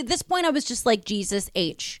literally, at this point, I was just like, Jesus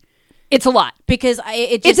H. It's a lot because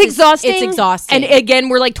it's exhausting. It's exhausting, and again,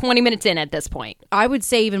 we're like 20 minutes in at this point. I would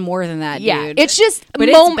say even more than that. Yeah, dude. it's just, but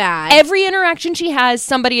it's bad. Every interaction she has,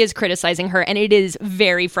 somebody is criticizing her, and it is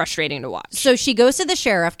very frustrating to watch. So she goes to the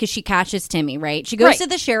sheriff because she catches Timmy. Right? She goes to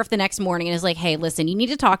the sheriff the next morning and is like, "Hey, listen, you need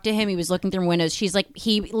to talk to him. He was looking through windows." She's like,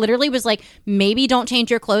 he literally was like, "Maybe don't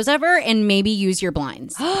change your clothes ever, and maybe use your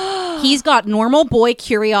blinds." He's got normal boy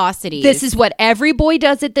curiosity. This is what every boy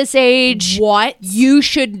does at this age. What? You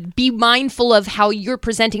should be mindful of how you're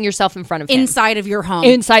presenting yourself in front of him. Inside of your home.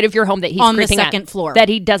 Inside of your home that he's on the creeping second floor. That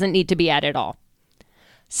he doesn't need to be at all.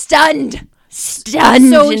 Stunned.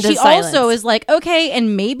 So she also is like, okay,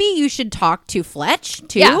 and maybe you should talk to Fletch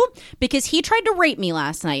too, because he tried to rape me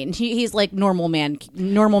last night, and he's like normal man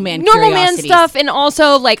stuff, and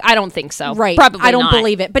also like I don't think so, right? Probably I don't not.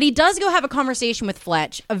 believe it, but he does go have a conversation with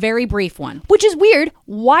Fletch, a very brief one, which is weird.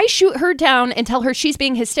 Why shoot her down and tell her she's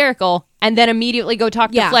being hysterical? And then immediately go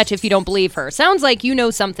talk to Fletch if you don't believe her. Sounds like you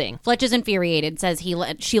know something. Fletch is infuriated, says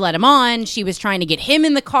she let him on. She was trying to get him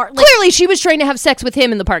in the car. Like, clearly, she was trying to have sex with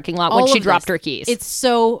him in the parking lot when she dropped her keys. It's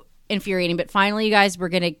so infuriating. But finally, you guys, we're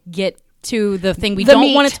going to get to the thing we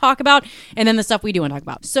don't want to talk about, and then the stuff we do want to talk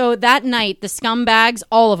about. So that night, the scumbags,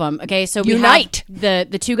 all of them, okay, so we unite. Have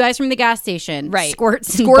the two guys from the gas station, right?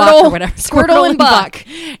 Squirtle or whatever. Squirtle and Buck.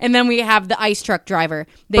 And then we have the ice truck driver.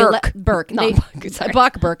 Burke. Buck.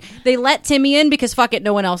 They let Timmy in because fuck it,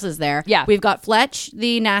 no one else is there. Yeah. We've got Fletch,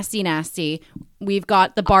 the nasty. We've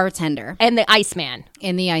got the bartender. And the Iceman.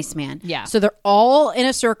 Yeah. So they're all in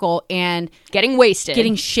a circle and getting wasted.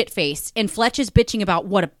 Getting shit-faced. And Fletch is bitching about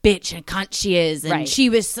what a bitch and cunt she is. And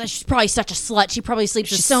she's probably such a slut. She probably sleeps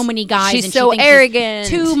with so many guys. She's and so she thinks arrogant.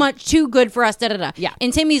 She's too good for us, da-da-da. Yeah.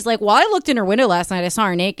 And Timmy's like, well, I looked in her window last night. I saw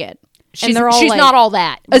her naked. She's not all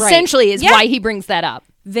that. Right. Essentially is why he brings that up.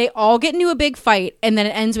 They all get into a big fight. And then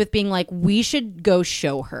it ends with being like, we should go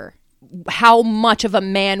show her how much of a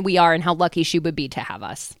man we are and how lucky she would be to have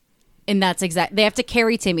us. And that's they have to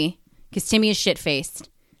carry Timmy because Timmy is shit-faced.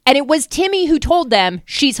 And it was Timmy who told them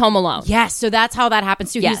she's home alone. Yes, so that's how that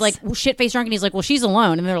happens too. Yes. He's like shit-faced drunk and he's like, well, she's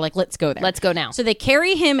alone. And they're like, let's go there. Let's go now. So they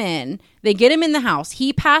carry him in. They get him in the house.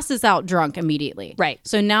 He passes out drunk immediately. Right.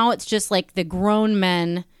 So now it's just like the grown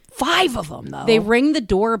men. 5 of them, though. They ring the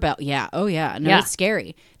doorbell. Yeah. Oh, yeah. No, it's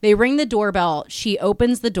scary. They ring the doorbell. She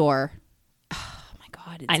opens the door.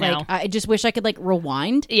 It's I know. I just wish I could like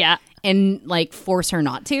rewind. Yeah. And like force her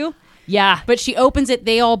not to. Yeah. But she opens it.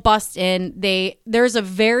 They all bust in. There's a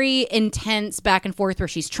very intense back and forth where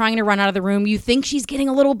she's trying to run out of the room. You think she's getting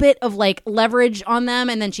a little bit of like leverage on them,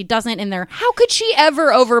 and then she doesn't. And they're how could she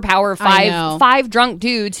ever overpower five drunk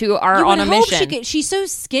dudes who are on a mission? She's so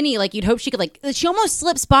skinny. Like you'd hope she could like. She almost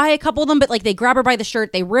slips by a couple of them, but like they grab her by the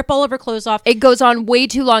shirt. They rip all of her clothes off. It goes on way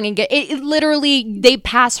too long and it literally they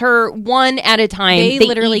pass her one at a time. They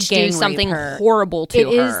literally each do something horrible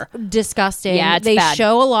to her. It is disgusting. Yeah, it's they bad.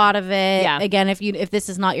 show a lot of it. Yeah. Again, if this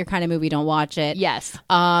is not your kind of movie, don't watch it. Yes.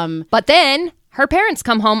 But then her parents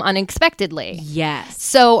come home unexpectedly. Yes.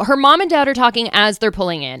 So her mom and dad are talking as they're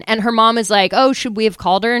pulling in. And her mom is like, oh, should we have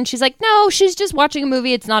called her? And she's like, no, she's just watching a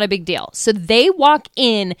movie. It's not a big deal. So they walk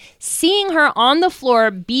in, seeing her on the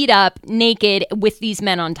floor, beat up, naked, with these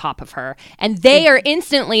men on top of her. And they are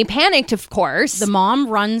instantly panicked, of course. The mom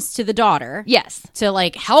runs to the daughter. Yes. To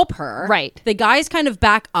like help her. Right. The guys kind of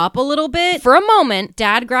back up a little bit. For a moment.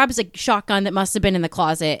 Dad grabs a shotgun that must have been in the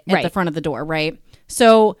closet at the front of the door, right?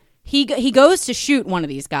 So he goes to shoot one of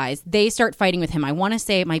these guys. They start fighting with him. I want to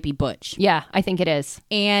say it might be Butch. Yeah, I think it is.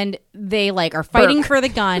 And they like are fighting for the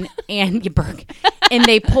gun and Burke. And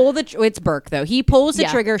they pull it's Burke though. He pulls the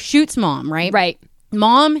trigger, shoots mom, right? Right.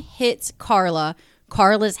 Mom hits Carla.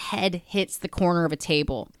 Carla's head hits the corner of a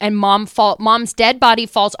table. And mom's dead body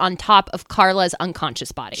falls on top of Carla's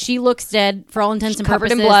unconscious body. She looks dead for all intents and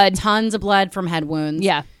purposes. Covered in blood. Tons of blood from head wounds.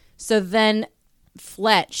 Yeah. So then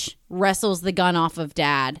Fletch wrestles the gun off of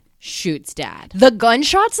Dad, shoots Dad. The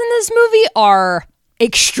gunshots in this movie are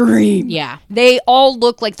extreme. Yeah. They all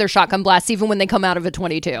look like they're shotgun blasts even when they come out of a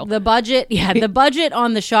 22. The budget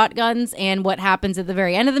on the shotguns and what happens at the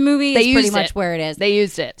very end of the movie is pretty much where it is. They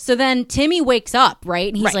used it. So then Timmy wakes up, right?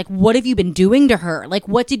 And he's like, what have you been doing to her? Like,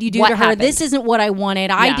 what did you do to her? Happened? This isn't what I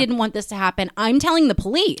wanted. I didn't want this to happen. I'm telling the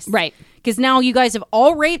police. Right. Because now you guys have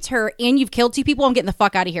all raped her and you've killed 2 people. I'm getting the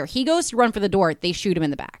fuck out of here. He goes to run for the door. They shoot him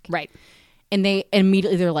in the back. Right. And they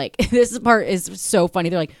immediately, they're like, this part is so funny.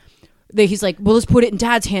 They're like, he's like, well, let's put it in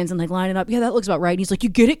Dad's hands and like line it up. Yeah, that looks about right. And he's like, you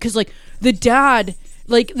get it? Because like the dad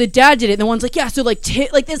did it. And the one's like, yeah, so like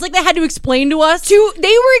it's like they had to explain to us. They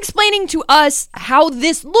were explaining to us how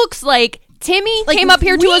this looks like. Timmy came up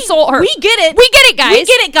here to assault her. We get it. We get it, guys. We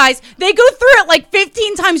get it, guys. They go through it like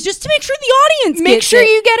 15 times just to make sure the audience Make sure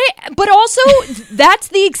you get it. But also, that's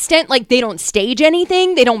the extent, like, they don't stage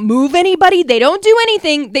anything. They don't move anybody. They don't do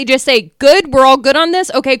anything. They just say, good, we're all good on this.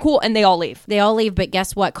 Okay, cool. And they all leave. But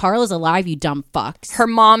guess what? Carla's alive, you dumb fucks. Her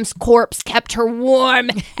mom's corpse kept her warm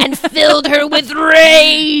and filled her with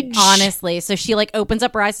rage. Honestly. So she, like, opens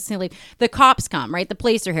up her eyes and leave. The cops come, right? The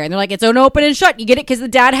police are here. And they're like, it's an open and shut. You get it? Because the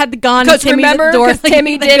dad had the gun. Remember, because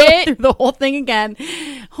Timmy did it. The whole thing again.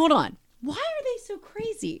 Hold on. Why are they so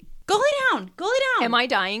crazy? Go lay down. Am I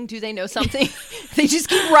dying? Do they know something? They just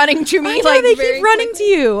keep running to me. They keep running to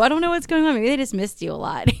you. I don't know what's going on. Maybe they just missed you a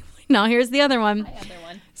lot. No, here's the other one.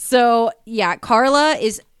 So yeah, Carla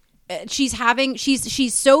is. She's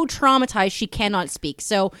so traumatized she cannot speak.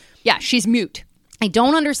 So yeah, she's mute. I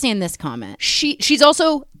don't understand this comment. She's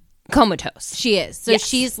also comatose. She is. So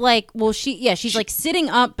she's like, she's like sitting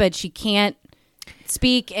up, but she can't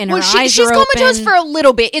speak, and her eyes are open. She's comatose for a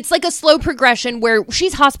little bit. It's like a slow progression where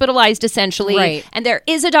she's hospitalized essentially, right? And there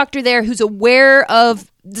is a doctor there who's aware of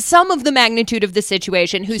some of the magnitude of the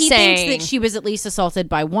situation. He thinks that she was at least assaulted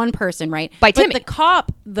by one person, right? By Timmy. But the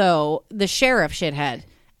cop, though, the sheriff shithead,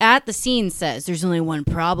 at the scene says, "There's only one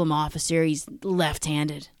problem, officer. He's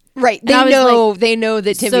left-handed." Right. They know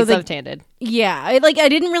that Timmy's left-handed. Yeah. I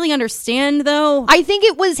didn't really understand, though. I think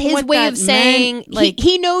it was his way of saying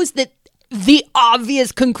he knows that the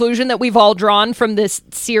obvious conclusion that we've all drawn from this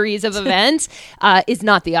series of events is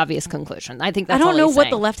not the obvious conclusion. I think that's all he's saying. I don't know what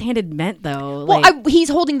the left-handed meant, though. Well, he's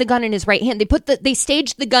holding the gun in his right hand. They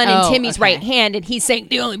staged the gun in Timmy's right hand, and he's saying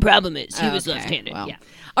the only problem is he was left-handed. Well. Yeah.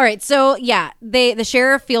 All right, so the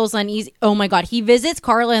sheriff feels uneasy. Oh my God, he visits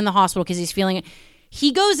Carla in the hospital because he's feeling it.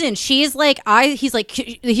 He goes in. She's like, he's like,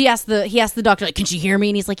 he asked the doctor, like, can she hear me?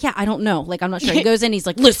 And he's like, yeah, I don't know. Like, I'm not sure. He goes in. He's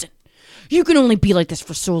like, listen, you can only be like this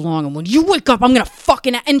for so long. And when you wake up, I'm going to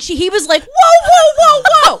fucking, and he was like,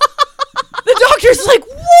 whoa. The doctor's like,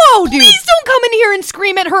 whoa, dude. Please don't come in here and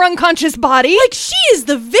scream at her unconscious body. Like, she is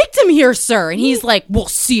the victim here, sir. And he's like, we'll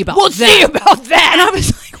see about that. And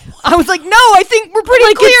I was like, no, I think we're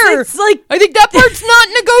pretty clear. It's like, I think that part's not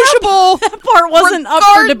negotiable. That part wasn't up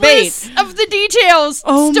for debate. Of the details.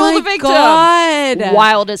 Oh Still my the victim. God.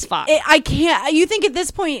 Wild as fuck. I can't. You think at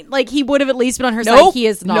this point, like, he would have at least been on her side? He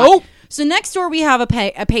is not. Nope. So next door we have a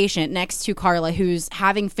patient next to Carla who's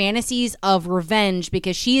having fantasies of revenge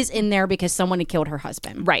because she is in there because someone had killed her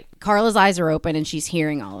husband. Right. Carla's eyes are open and she's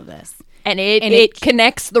hearing all of this. And it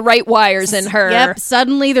connects the right wires in her. Yep.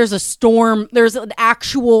 Suddenly there's a storm. There's an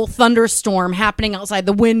actual thunderstorm happening outside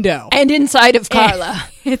the window. And inside of Carla.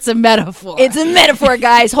 It's a metaphor. It's a metaphor,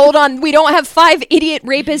 guys. Hold on. We don't have 5 idiot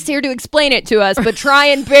rapists here to explain it to us, but try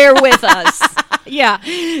and bear with us. Yeah.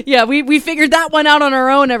 We figured that one out on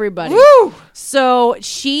our own, everybody. Woo! So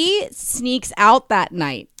she sneaks out that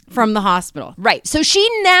night from the hospital. Right. So she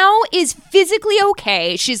now is physically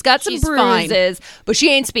okay. She's got some bruises, fine. But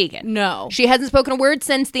she ain't speaking. No. She hasn't spoken a word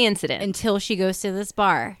since the incident. Until she goes to this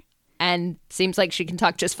bar. And seems like she can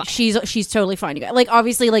talk just fine. She's totally fine. Like,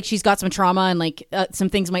 obviously, like, she's got some trauma and, like, some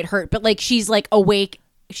things might hurt. But, like, she's, like, awake.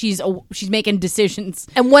 She's making decisions.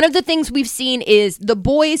 And one of the things we've seen is the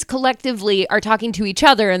boys collectively are talking to each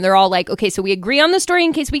other, and they're all like, okay, so we agree on the story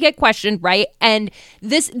in case we get questioned, right? And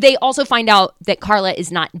they also find out that Carla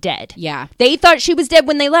is not dead. Yeah. They thought she was dead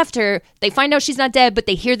when they left her. They find out she's not dead, but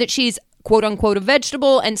they hear that she's quote unquote a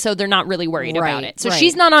vegetable, and so they're not really worried about it. So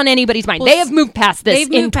she's not on anybody's mind. They have moved past this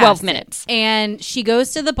in 12 minutes. And she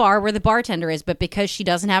goes to the bar where the bartender is, but because she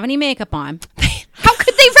doesn't have any makeup on... How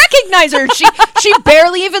could they recognize her? She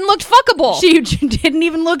barely even looked fuckable. She didn't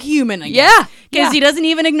even look human, I guess. Yeah. Because he doesn't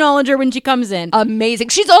even acknowledge her when she comes in. Amazing.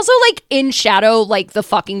 She's also like in shadow like the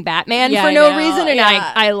fucking Batman for no reason. And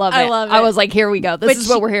I love it. I was like, here we go. This is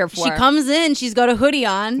what we're here for. She comes in. She's got a hoodie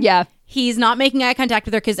on. Yeah. He's not making eye contact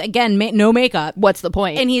with her because, again, no makeup. What's the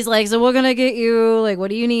point? And he's like, so we're going to get you, like, what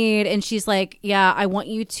do you need? And she's like, yeah, I want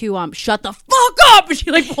you to shut the fuck up. And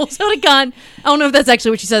she, like, pulls out a gun. I don't know if that's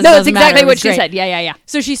actually what she says. No, it's exactly what she said. Yeah.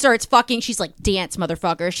 So she starts fucking. She's like, dance,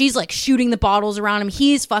 motherfucker. She's, like, shooting the bottles around him.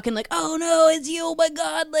 He's fucking like, oh, no, it's you. Oh, my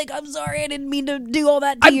God. Like, I'm sorry. I didn't mean to do all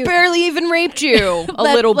that to you. I barely even raped you a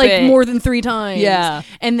little bit. Like, more than 3 times. Yeah.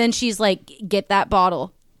 And then she's like, get that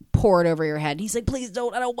bottle. Pour it over your head. He's like, please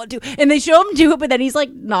don't. I don't want to. And they show him do it, but then he's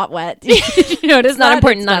like, not wet. You know, it's not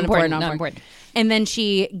important. Not important. And then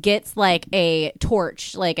she gets like a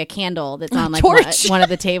torch, like a candle that's on like one of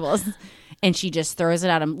the tables, and she just throws it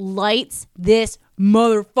at him. Lights this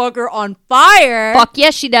motherfucker on fire. Fuck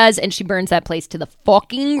yes, she does, and she burns that place to the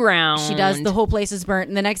fucking ground. She does. The whole place is burnt.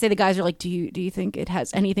 And the next day, the guys are like, "Do you think it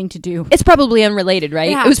has anything to do?" It's probably unrelated,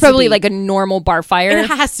 right? It was probably like a normal bar fire. It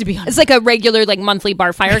has to be. It's like a regular, like monthly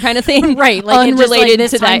bar fire kind of thing, right? Like unrelated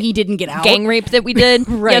this to time that he didn't get out gang rape that we did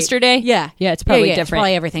yesterday. Yeah. It's probably different. It's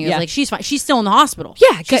probably everything. It was like she's fine. She's still in the hospital.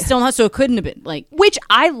 Yeah, she's still in the hospital. So it couldn't have been like, which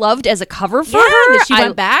I loved as a cover for her. That she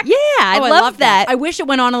went back. Yeah, I love that. I wish it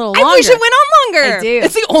went on a little longer. I wish it went on longer. I do.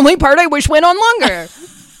 It's the only part I wish went on longer.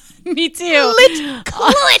 Me too.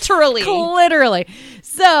 Literally.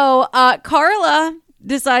 So Carla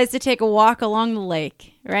decides to take a walk along the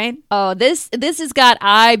lake, right? Oh, this has got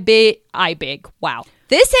big. Wow.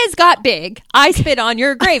 This has got big. I spit on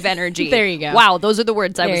your grave energy. There you go. Wow, those are the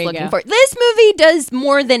words I was looking for. This movie does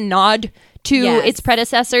more than nod to its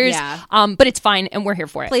predecessors, but it's fine, and we're here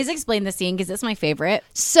for it. Please explain the scene, because it's my favorite.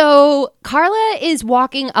 So Carla is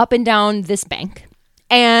walking up and down this bank,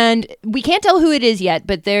 and we can't tell who it is yet,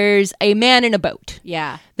 but there's a man in a boat.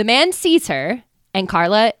 Yeah. The man sees her, and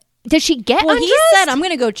Carla Does she get undressed? He said, I'm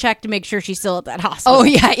going to go check to make sure she's still at that hospital. Oh,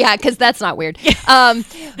 yeah, because that's not weird. And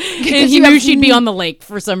he knew she'd be on the lake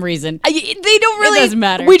for some reason. They don't really... It doesn't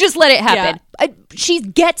matter. We just let it happen. Yeah. She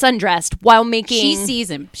gets undressed while making... She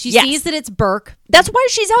sees him. She sees that it's Burke. That's why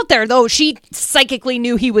she's out there, though. She psychically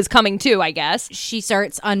knew he was coming too, I guess. She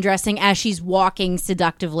starts undressing as she's walking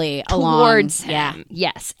seductively towards him. Yeah.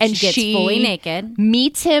 Yes. And she gets fully naked.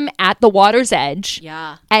 Meets him at the water's edge.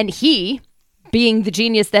 Yeah. And he, being the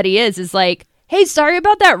genius that he is like, hey, sorry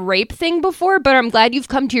about that rape thing before, but I'm glad you've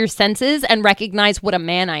come to your senses and recognize what a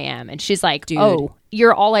man I am. And she's like, dude, oh,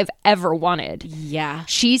 you're all I've ever wanted. Yeah.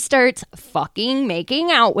 She starts fucking making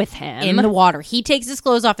out with him. In the water. He takes his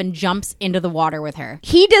clothes off and jumps into the water with her.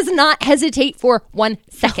 He does not hesitate for 1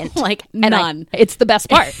 second. None. It's the best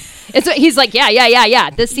part. He's like, yeah.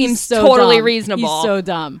 This seems so totally dumb. reasonable. He's so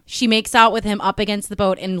dumb. She makes out with him up against the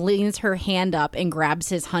boat and leans her hand up and grabs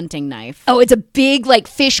his hunting knife. Oh, it's a big,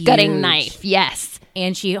 fish gutting knife. Yes.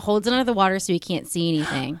 And she holds it under the water so he can't see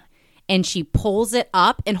anything. And she pulls it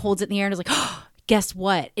up and holds it in the air and is like, oh, guess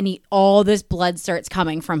what? And all this blood starts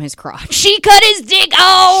coming from his crotch. She cut his dick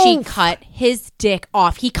off! She cut his dick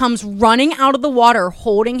off. He comes running out of the water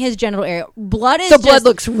holding his genital area. Blood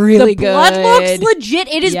looks really good. The blood looks legit.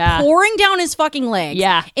 It is pouring down his fucking legs.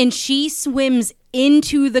 Yeah. And she swims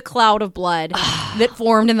into the cloud of blood that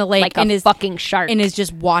formed in the lake. Like a fucking shark. And is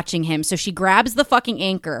just watching him. So she grabs the fucking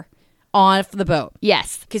anchor off the boat.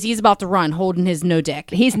 Yes. Because he's about to run holding his no dick.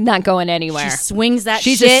 He's not going anywhere. She swings that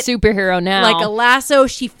She's shit. She's a superhero now. Like a lasso.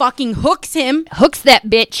 She fucking hooks him. Hooks that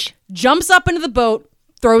bitch. Jumps up into the boat.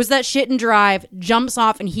 Throws that shit in drive. Jumps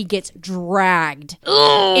off and he gets dragged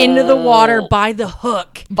into the water by the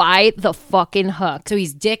hook. By the fucking hook. So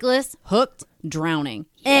he's dickless, hooked, drowning.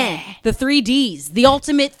 The 3Ds. The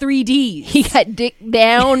ultimate 3Ds. He got dick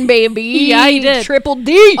down, baby. Yeah, he did. Triple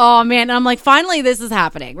D. Oh, man. And I'm like, finally, this is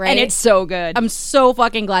happening, right? And it's so good. I'm so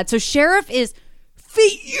fucking glad. So Sheriff is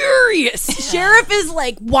furious. Sheriff is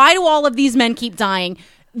like, why do all of these men keep dying?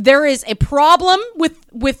 There is a problem with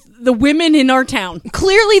the women in our town.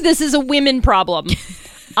 Clearly, this is a women problem.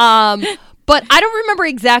 But I don't remember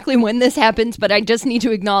exactly when this happens, but I just need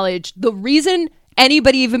to acknowledge the reason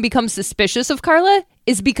anybody even becomes suspicious of Carla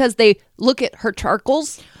is because they look at her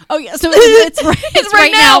charcoals. Oh, yeah. So it's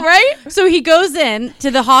right now, right? So he goes in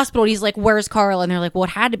to the hospital. And he's like, where's Carla? And they're like, well, it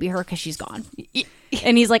had to be her because she's gone.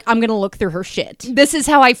 And he's like, I'm going to look through her shit. This is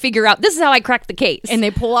how I crack the case. And they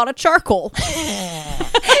pull out a charcoal.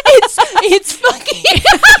 It's fucking...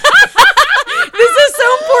 This is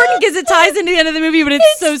so important because it ties into the end of the movie, but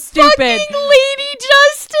it's so stupid. Fucking Lady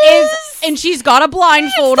Justice. And she's got a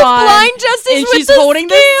blindfold on. Blind Justice and with she's the holding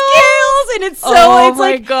the scales. And it's so, oh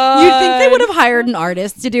my God. You'd think they would have hired an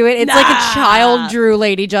artist to do it. It's like a child drew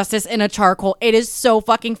Lady Justice in a charcoal. It is so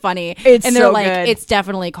fucking funny. And they're so like, good. It's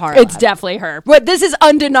definitely Carla. It's definitely her. But this is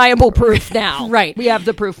undeniable proof now. Right. We have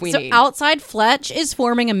the proof we need. So outside Fletch is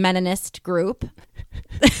forming a Meninist group.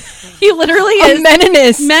 He literally is.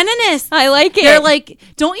 Meninist. I like it. They're like,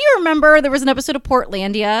 don't you remember there was an episode of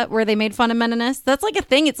Portlandia where they made fun of Meninists? That's like a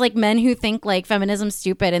thing. It's like men who think like feminism's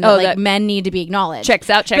stupid and that men need to be acknowledged. Checks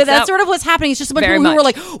out. But that's sort of what's happening. It's just a bunch of people who are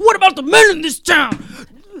like, what about the men in this town?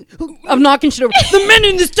 I'm knocking shit over. The men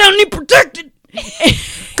in this town need protected.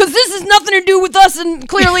 Because this has nothing to do with us, and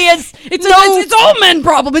clearly it's all men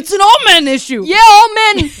problem. It's an all men issue. Yeah, all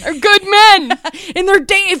men are good men, and they're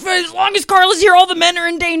as long as Carla's here, all the men are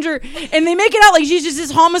in danger. And they make it out like she's just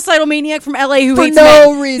this homicidal maniac from LA who hates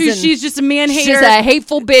men. Reason. She's just a man hater. She's a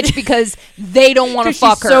hateful bitch because they don't want to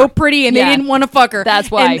fuck her. She's so pretty, and they didn't want to fuck her. That's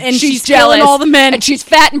why. And she's jealous. Killing all the men, and she's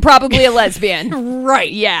fat and probably a lesbian. Right?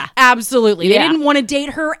 Yeah, absolutely. They didn't want to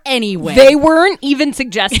date her anyway. They weren't even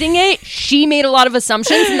suggesting it. She made a lot of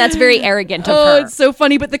assumptions, and that's very arrogant of her. It's so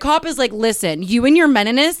funny. But the cop is like, listen, you and your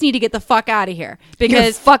Meninists need to get the fuck out of here because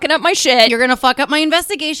you're fucking up my shit. You're going to fuck up my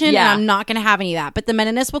investigation, and I'm not going to have any of that. But the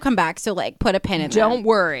Meninists will come back, so like put a pin in Don't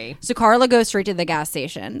worry. So Carla goes straight to the gas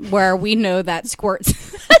station where we know that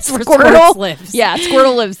Squirtle lives. Yeah,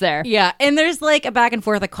 Squirtle lives there. Yeah, and there's like a back and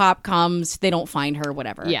forth. A cop comes. They don't find her,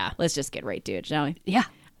 whatever. Yeah. Let's just get right to it, shall we? Yeah.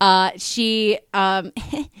 She...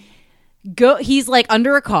 he's like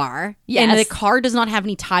under a car, and the car does not have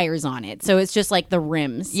any tires on it, so it's just like the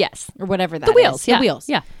rims, or whatever that the wheels, is. The wheels.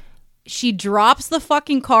 Yeah. She drops the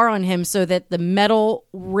fucking car on him so that the metal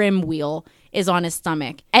rim wheel is on his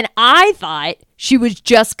stomach, and I thought she was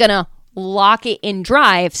just gonna lock it in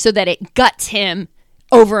drive so that it guts him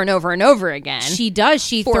over and over and over again. She does.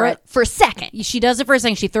 For a second. She does it for a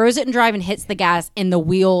second. She throws it in drive and hits the gas, and the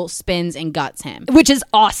wheel spins and guts him, which is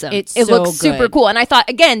awesome. It looks super cool. And I thought,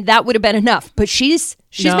 again, that would have been enough. But she's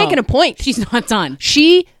making a point. She's not done.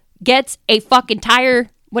 She gets a fucking tire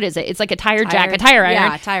what is it? It's like a tire jack, a tire iron.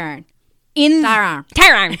 Yeah, tire iron.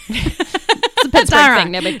 Tire iron. It's a Pittsburgh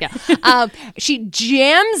thing. No big deal. She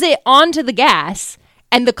jams it onto the gas,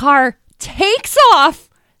 and the car takes off,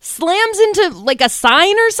 slams into like a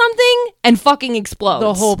sign or something, and fucking explodes.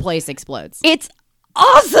 The whole place explodes. It's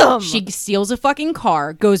awesome. She steals a fucking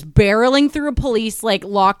car, goes barreling through a police like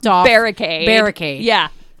locked off barricade. Yeah.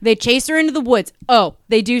 They chase her into the woods. Oh,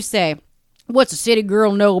 they do say, what's a city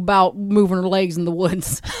girl know about moving her legs in the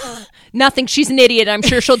woods? Nothing. She's an idiot. I'm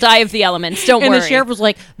sure she'll die of the elements. Don't worry. And the sheriff was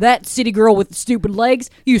like, that city girl with the stupid legs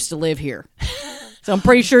used to live here. So I'm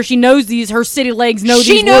pretty sure she knows her city legs know these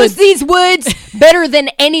woods. She knows these woods better than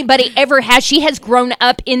anybody ever has. She has grown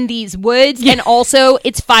up in these woods. And also,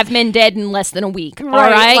 it's 5 men dead in less than a week. All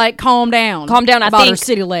right? Like, calm down. Calm down. About her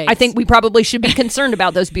city legs. I think we probably should be concerned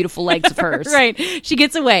about those beautiful legs of hers. Right. She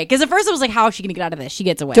gets away. Because at first I was like, how is she going to get out of this? She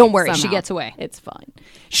gets away. Don't worry. Somehow. She gets away. It's fine.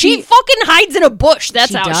 She fucking hides in a bush.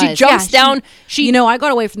 That's how. She jumps down. You know, I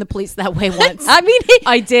got away from the police that way once. I mean,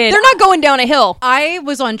 I did. They're not going down a hill. I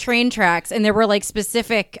was on train tracks and there were like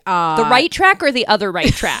specific... the right track or the other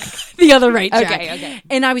right track? The other right track. Okay.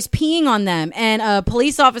 And I was peeing on them and a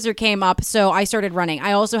police officer came up, so I started running.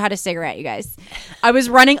 I also had a cigarette, you guys. I was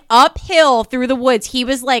running uphill through the woods. He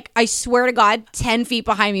was like, I swear to God, 10 feet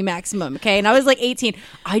behind me maximum, okay? And I was like 18.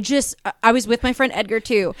 I was with my friend Edgar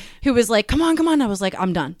too, who was like, come on. I was like,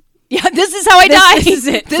 I'm done. Yeah, this is how I die. This is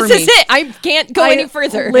it. This is it. I can't go any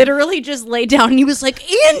further. Literally just laid down and he was like,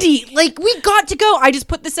 Andy, like, we got to go. I just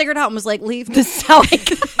put the cigarette out and was like, leave me. This is how I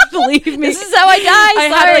Leave me. This is how I die. I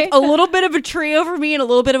had like a little bit of a tree over me and a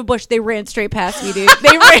little bit of a bush. They ran straight past me, dude.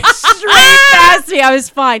 They ran straight past me. I was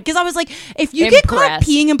fine. Because I was like, if you get caught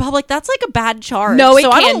peeing in public, that's like a bad charge. No,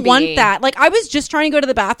 so I don't want that. Like, I was just trying to go to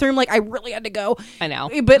the bathroom. Like, I really had to go. I know.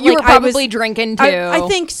 But you were probably drinking too. I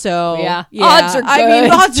think so. Yeah. Odds are good. I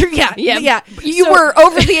mean, odds are, yeah. You were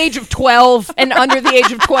over the age of 12 and under the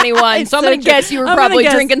age of 21. So I'm going to guess you were probably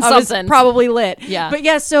drinking something. Probably lit. Yeah. But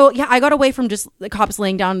yeah, so I got away from just the cops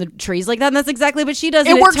laying down the trees like that. And that's exactly what she does.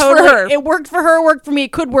 It works for her. It worked for her. Worked for me.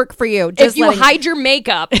 It could work for you. If you hide your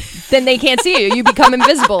makeup, then they can't see you. You become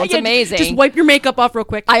invisible. It's amazing. Just wipe your makeup off real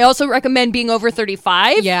quick. I also recommend being over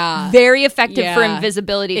 35. Yeah. Very effective for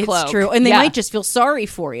invisibility cloak. It's true. And they might just feel sorry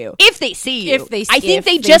for you. If they see you. I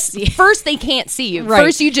think first they can't see you. Right.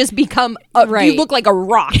 First you just become, you look like a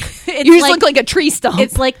rock. You just look like a tree stump.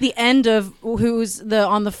 It's like the end of Who's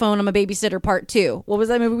on the Phone, I'm a Babysitter Part 2. What was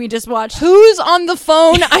that movie we just watched? Who's on the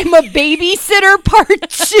Phone, I'm a Babysitter Part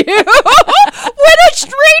 2. When a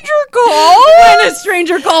stranger calls. When a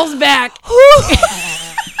stranger calls back.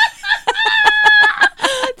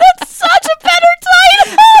 That's such a better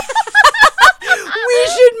title. We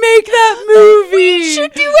should make that movie. We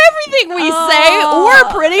should do everything we say. We're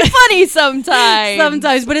pretty funny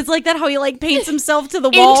sometimes. But it's like that how he like paints himself to the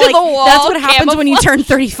wall. Into the wall. That's what happens when you turn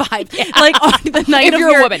 35. Yeah. Like on the night if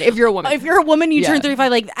you're a woman. If you're a woman, you turn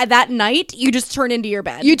 35. Like that night, you just turn into your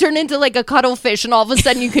bed. You turn into like a cuttlefish, and all of a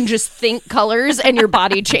sudden you can just think colors, and your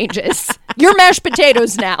body changes. You're mashed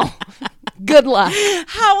potatoes now. Good luck.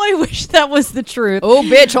 How I wish that was the truth. Oh,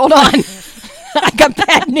 bitch, hold on. I got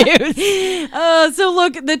bad news. So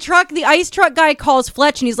look, the ice truck guy calls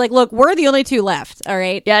Fletch and he's like, look, we're the only two left. All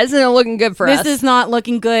right. Yeah, this isn't looking good for us. This is not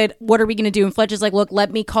looking good. What are we going to do? And Fletch is like, look, let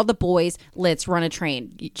me call the boys. Let's run a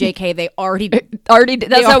train. JK, they already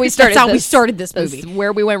that's how we started. That's how we started this movie. That's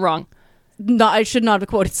where we went wrong. No, I should not have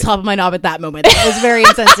quoted top of my knob at that moment. That was very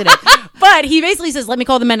insensitive. But he basically says, let me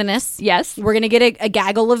call the Menonists. Yes. We're going to get a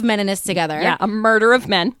gaggle of Menonists together. Yeah, a murder of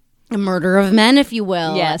men. A murder of men, if you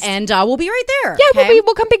will. Yes. And we'll be right there. Yeah, okay?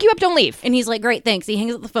 we'll come pick you up. Don't leave. And he's like, great, thanks. He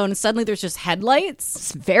hangs up the phone and suddenly there's just headlights.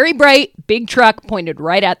 It's very bright, big truck pointed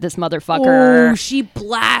right at this motherfucker. Oh, she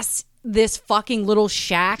blasts this fucking little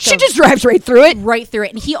shack. She just drives right through it. Right through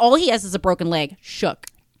it. And all he has is a broken leg. Shook.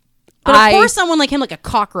 But of course, someone like him, like a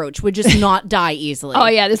cockroach, would just not die easily. Oh,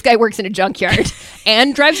 yeah. This guy works in a junkyard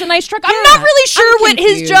and drives a nice truck. I'm not really sure what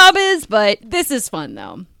his job is, but this is fun,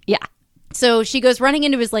 though. Yeah. So she goes running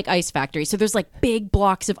into his like ice factory. So there's like big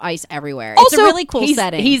blocks of ice everywhere. Also, it's a really cool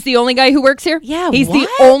setting. He's the only guy who works here? Yeah. He's the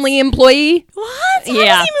only employee? What? How does he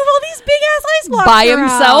move all these big ass ice blocks by around?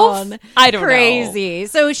 himself? I don't know. Crazy.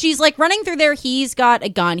 So she's like running through there. He's got a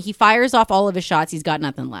gun. He fires off all of his shots. He's got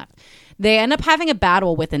nothing left. They end up having a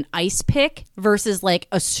battle with an ice pick versus like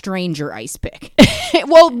a stranger ice pick.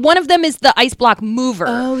 Well, one of them is the ice block mover.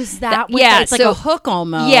 Oh, is that what yeah, it's like a hook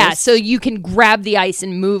almost. Yeah, so you can grab the ice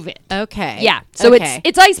and move it. Okay. Yeah. So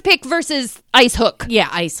it's ice pick versus ice hook. Yeah,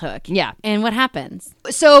 ice hook. Yeah. And what happens?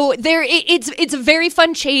 So it's a very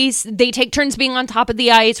fun chase. They take turns being on top of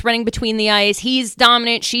the ice, running between the ice. He's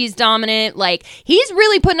dominant, she's dominant. Like, he's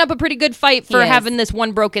really putting up a pretty good fight for having this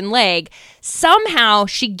one broken leg. Somehow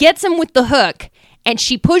she gets him with the hook. And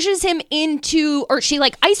she pushes him into, or she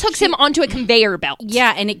like ice hooks him onto a conveyor belt.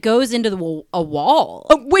 Yeah, and it goes into a wall.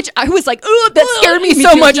 Which I was like, oh, that scared me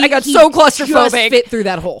so much. I got so claustrophobic. Just fit through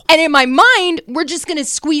that hole. And in my mind, we're just going to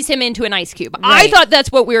squeeze him into an ice cube. Right. I thought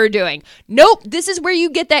that's what we were doing. Nope, this is where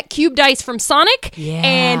you get that cubed ice from Sonic. Yeah.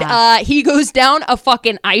 And he goes down a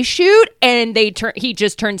fucking ice chute, and he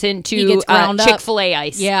just turns into Chick-fil-A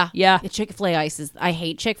ice. Yeah. Yeah. The Chick-fil-A ice is, I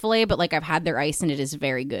hate Chick-fil-A, but like I've had their ice and it is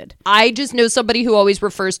very good. I just know somebody who always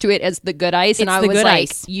refers to it as the good ice, and I was like,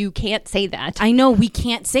 ice. You can't say that. I know, we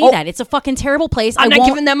can't say that. It's a fucking terrible place. I'm not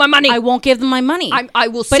giving them my money. I won't give them my money. I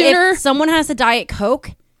will but sooner. if someone has a Diet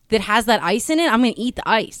Coke that has that ice in it, I'm going to eat the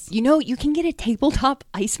ice. You know, you can get a tabletop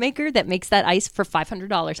ice maker that makes that ice for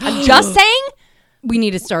 $500. I'm just saying. We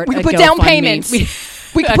need to start. We put down payments.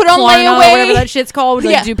 We could put on Klarna, layaway, whatever that shit's called.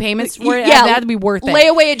 We do payments for it. Yeah, that'd be worth it.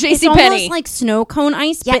 Layaway at JCPenney. It's almost like snow cone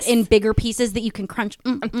ice, but in bigger pieces that you can crunch.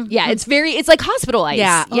 Yeah, it's like hospital ice.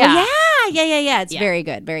 Yeah, yeah, yeah. It's very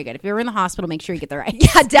good, very good. If you're in the hospital, make sure you get the ice.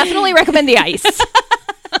 Yeah, definitely recommend the ice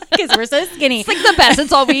because we're so skinny. It's like the best.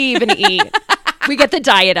 It's all we even eat. We get the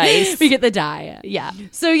diet ice. We get the diet. Yeah.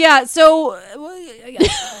 So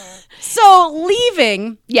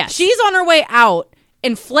leaving. Yes, she's on her way out.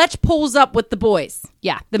 And Fletch pulls up with the boys.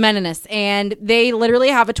 Yeah. The Menonists. And they literally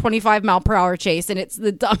have a 25-mile-per-hour chase. And it's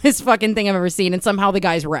the dumbest fucking thing I've ever seen. And somehow the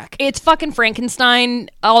guys wreck. It's fucking Frankenstein.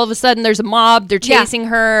 All of a sudden, there's a mob. They're chasing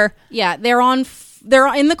her. Yeah. They're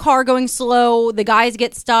in the car going slow. The guys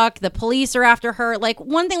get stuck. The police are after her. Like,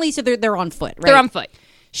 one thing, Lisa, they're on foot, right? They're on foot.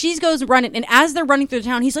 She goes running, and as they're running through the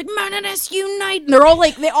town, he's like, "Menonists unite!" And they're all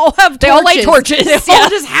like, they all have torches. They all light torches. They all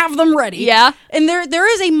just have them ready. Yeah, and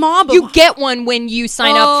there is a mob. You get one when you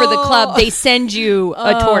sign up for the club. They send you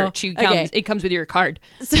a torch. It comes with your card.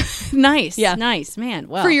 Nice, yeah, nice, man.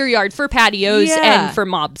 Well, for your yard, for patios, and for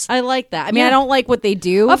mobs. I like that. I mean, I don't like what they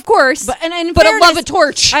do, of course, but I love a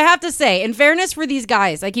torch. I have to say, in fairness for these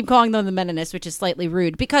guys, I keep calling them the Menonists, which is slightly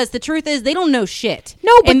rude because the truth is they don't know shit.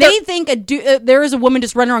 No, but and they think there is a woman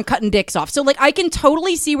just running around cutting dicks off. So, like, I can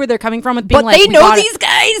totally see where they're coming from with being but they know these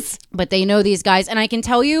guys. But they know these guys, and I can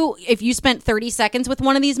tell you, if you spent 30 seconds with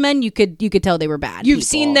one of these men, you could tell they were bad. You've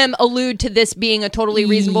seen them allude to this being a totally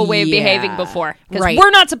reasonable way of behaving before. Because right.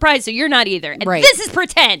 we're not surprised, so you're not either. And this is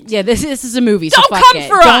pretend. Yeah, this is a movie. Don't so come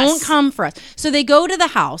for us. Don't come for us. So they go to the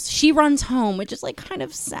house. She runs home, which is like kind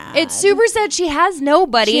of sad. It's super sad. She has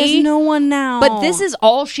nobody. She has no one now. But this is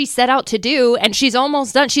all she set out to do, and she's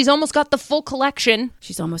almost done. She's almost got the full collection.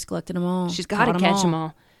 She's almost collected them all. She's got to catch them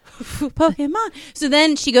all. Pokemon. So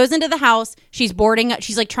then she goes into the house. She's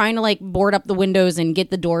like trying to like board up the windows and get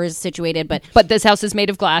the doors situated. But this house is made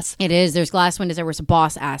of glass. It is. There's glass windows. There was a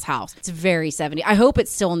boss ass house. It's very 70s. I hope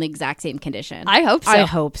it's still in the exact same condition. I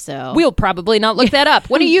hope so. We'll probably not look that up.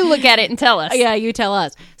 Why don't you look at it and tell us? Yeah, you tell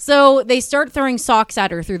us. So they start throwing socks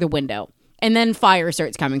at her through the window. And then fire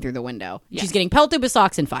starts coming through the window. Yes. She's getting pelted with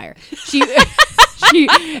socks and fire.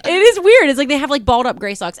 It is weird. It's like they have like balled up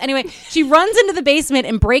gray socks. Anyway, she runs into the basement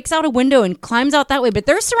and breaks out a window and climbs out that way. But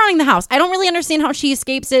they're surrounding the house. I don't really understand how she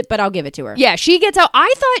escapes it, but I'll give it to her. Yeah, she gets out.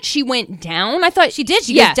 I thought she went down. I thought she did.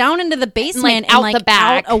 She goes down into the basement and out the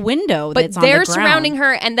back, out a window. But they're surrounding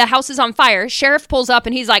her, and the house is on fire. Sheriff pulls up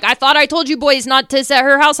and he's like, "I thought I told you boys not to set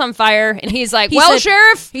her house on fire." And he's like,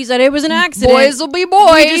 Sheriff, he said it was an accident. Boys will be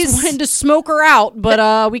boys. We just wanted to smoke her out,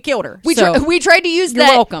 but we killed her. We tried to use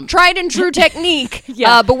that tried and true technique.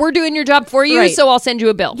 But we're doing your job for you, so I'll send you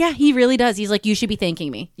a bill. Yeah, he really does. He's like, you should be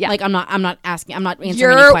thanking me. Yeah, like I'm not answering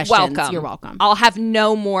You're any questions. Welcome. You're welcome. I'll have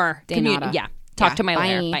no more. Talk to my bye.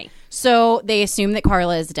 lawyer. Bye. So they assume that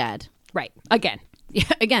Carla is dead. Right. Again. Yeah.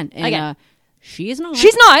 Again. And, she is not.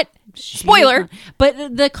 She's not. Spoiler.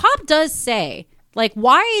 But the cop does say, like,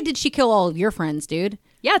 why did she kill all of your friends, dude?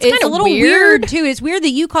 Yeah, it's kind of a little weird too. It's weird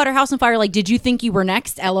that you caught her house on fire. Like, did you think you were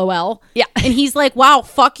next? LOL. Yeah. And he's like, wow,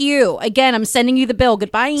 fuck you. Again, I'm sending you the bill.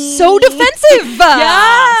 Goodbye. So defensive.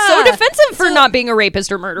 Yeah. So defensive for not being a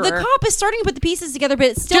rapist or murderer. The cop is starting to put the pieces together, but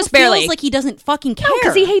it still just barely feels like he doesn't fucking care. No,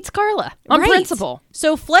 because he hates Carla on principle.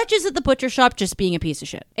 So Fletch is at the butcher shop just being a piece of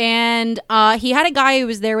shit. And he had a guy who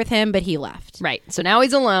was there with him, but he left. Right. So now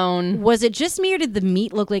he's alone. Was it just me or did the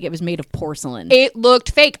meat look like it was made of porcelain? It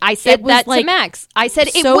looked fake. I said that to Max. I said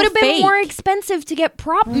it would have been more expensive to get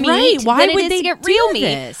prop meat Why than would it is they to get real meat.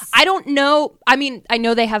 This? I don't know. I mean, I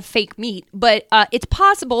know they have fake meat, but it's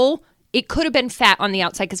possible it could have been fat on the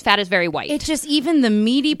outside because fat is very white. It's just even the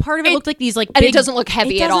meaty part of it looked like these like and big, it doesn't look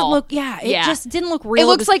heavy at all. It just didn't look real. It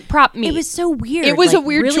looks like prop meat. It was so weird. It was like, a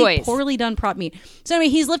weird really choice. Poorly done prop meat. So anyway,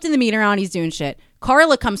 he's lifting the meat around. He's doing shit.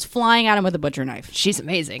 Carla comes flying at him with a butcher knife. She's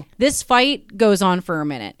amazing. This fight goes on for a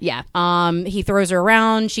minute. Yeah. He throws her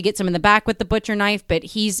around. She gets him in the back with the butcher knife, but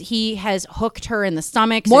he has hooked her in the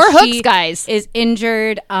stomach. More so hooks, guys. Is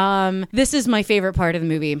injured. This is my favorite part of the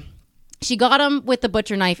movie. She got him with the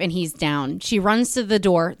butcher knife and he's down. She runs to the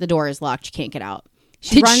door. The door is locked. She can't get out.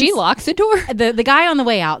 Did she lock the door? The guy on the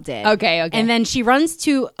way out did. Okay. And then she runs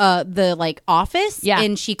to the like office. Yeah.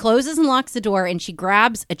 And she closes and locks the door and she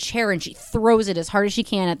grabs a chair and she throws it as hard as she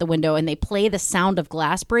can at the window and they play the sound of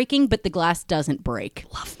glass breaking, but the glass doesn't break.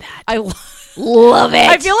 Love that. I love it.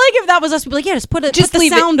 I feel like if that was us, we'd be like, yeah, just put the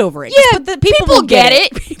sound over it. Yeah, just put people will get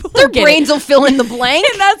it. Their brains will fill in the blank.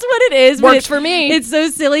 And that's what it is. Works for me. It's so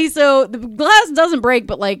silly. So the glass doesn't break,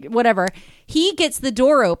 but like whatever. He gets the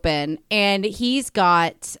door open and he's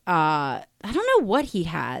got I don't know what he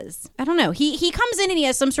has. I don't know. He comes in and he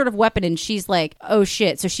has some sort of weapon and she's like, oh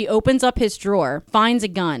shit. So she opens up his drawer, finds a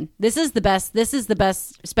gun. This is the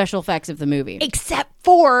best special effects of the movie. Except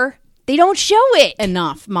for they don't show it.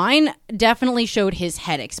 Enough. Mine definitely showed his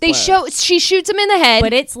head explode. She shoots him in the head.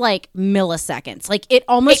 But it's like milliseconds. Like it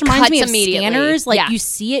almost reminds me of scanners. Like you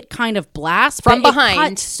see it kind of blast from behind. It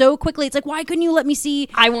cuts so quickly. It's like, why couldn't you let me see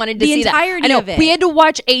I wanted to the see entirety that. I know. of it? We had to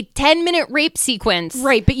watch a 10-minute rape sequence.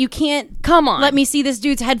 Right, but you can't come on. Let me see this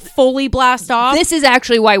dude's head fully blast off. This is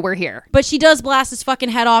actually why we're here. But she does blast his fucking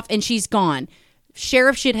head off and she's gone.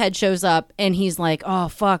 Sheriff Shithead shows up and he's like, oh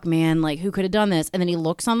fuck man, like who could have done this? And then he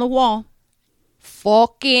looks on the wall.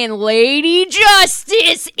 Fucking Lady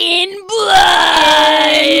Justice in blood.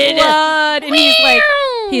 And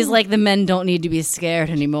he's like, the men don't need to be scared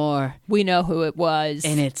anymore. We know who it was.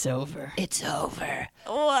 And it's over. It's over.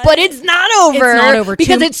 What? But it's not over. It's not over.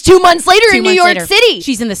 Because it's 2 months later in New York City.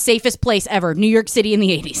 She's in the safest place ever. New York City in the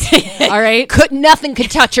 80s. All right? Nothing could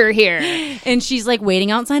touch her here. And she's like waiting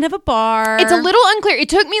outside of a bar. It's a little unclear. It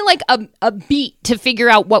took me like a beat to figure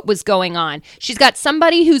out what was going on. She's got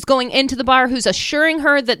somebody who's going into the bar who's assuring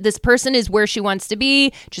her that this person is where she wants to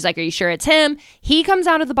be. She's like, are you sure it's him? He comes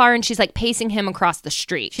out of the bar and she's like pacing him across the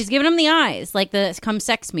street. She's giving him the eyes, like the come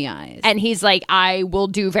sex me eyes. And he's like, I will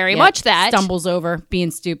do very much that. Stumbles over,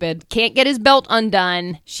 being stupid. Can't get his belt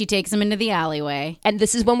undone. She takes him into the alleyway. And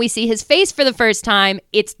this is when we see his face for the first time.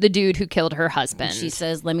 It's the dude who killed her husband. And she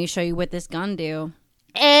says, let me show you what this gun do.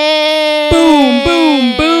 And boom,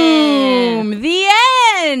 boom, boom. The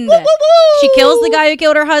end. Woo, woo, woo. She kills the guy who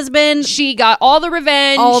killed her husband. She got all the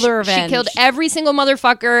revenge. She killed every single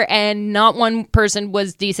motherfucker, and not one person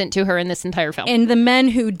was decent to her in this entire film. And the men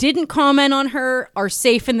who didn't comment on her are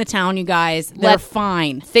safe in the town, you guys. They're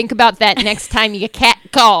fine. Think about that next time you get cat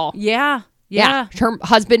call. Yeah. Her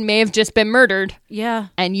husband may have just been murdered. Yeah.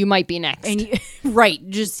 And you might be next. And right.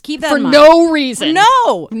 Just keep that for in mind. no reason.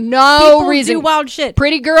 No reason. People do wild shit.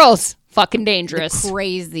 Pretty girls. Fucking dangerous. The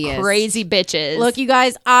craziest. Crazy bitches. Look, you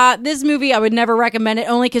guys, this movie, I would never recommend it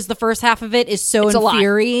only because the first half of it is so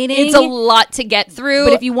infuriating. It's a lot to get through.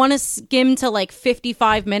 But if you want to skim to like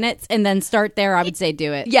 55 minutes and then start there, I would say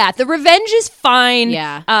do it. Yeah, the revenge is fine.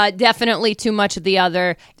 Yeah. Definitely too much of the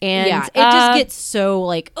other. And yeah, it just gets so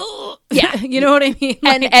like, ugh. Yeah. You know what I mean?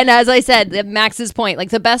 Like, and as I said, Max's point, like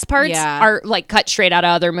the best parts are like cut straight out of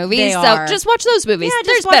other movies. So just watch those movies. Yeah,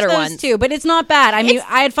 there's better ones too, but it's not bad. I mean,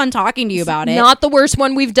 I had fun talking to you about it. Not the worst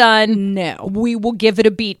one we've done. No. We will give it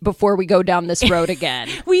a beat before we go down this road again.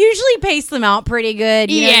 We usually pace them out pretty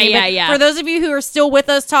good. You know yeah. For those of you who are still with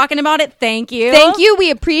us talking about it, thank you. Thank you.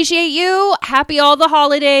 We appreciate you. Happy all the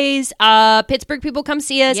holidays. Pittsburgh people, come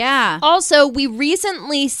see us. Yeah. Also, we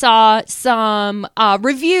recently saw some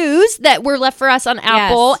reviews that were left for us on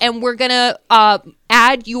Apple, and we're going to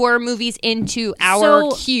add your movies into our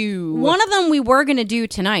queue. One of them we were going to do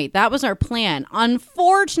tonight. That was our plan.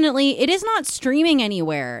 Unfortunately, it is not streaming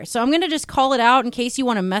anywhere. So I'm going to just call it out in case you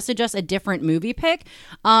want to message us a different movie pick.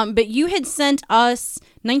 But you had sent us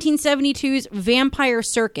 1972's Vampire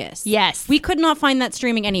Circus. Yes. We could not find that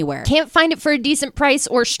streaming anywhere. Can't find it for a decent price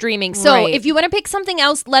or streaming. So if you want to pick something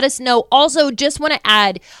else, let us know. Also, just want to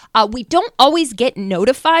add, we don't always get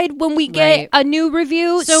notified when we get a new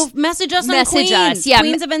review. So message us on Queens. Us. Yeah.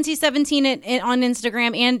 Queens of NC17 on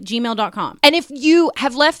Instagram and gmail.com. And if you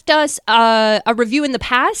have left us a review in the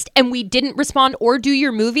past and we didn't respond or do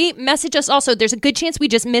your movie, message us also. There's a good chance we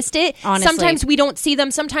just missed it. Honestly. Sometimes we don't see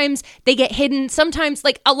them. Sometimes they get hidden. Sometimes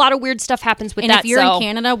like a lot of weird stuff happens with and that. If you're in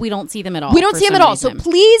Canada, we don't see them at all. We don't see them at all. So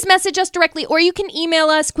please message us directly, or you can email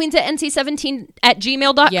us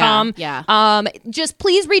queens@nc17@gmail.com. Yeah. Just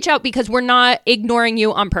please reach out because we're not ignoring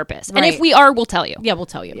you on purpose. Right. And if we are, we'll tell you. Yeah, we'll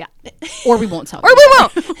tell you. Yeah. Or we won't tell you. Or we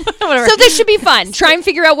won't. Whatever. So this should be fun. Try and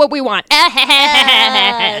figure out what we want.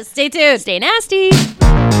 Stay tuned. Stay nasty.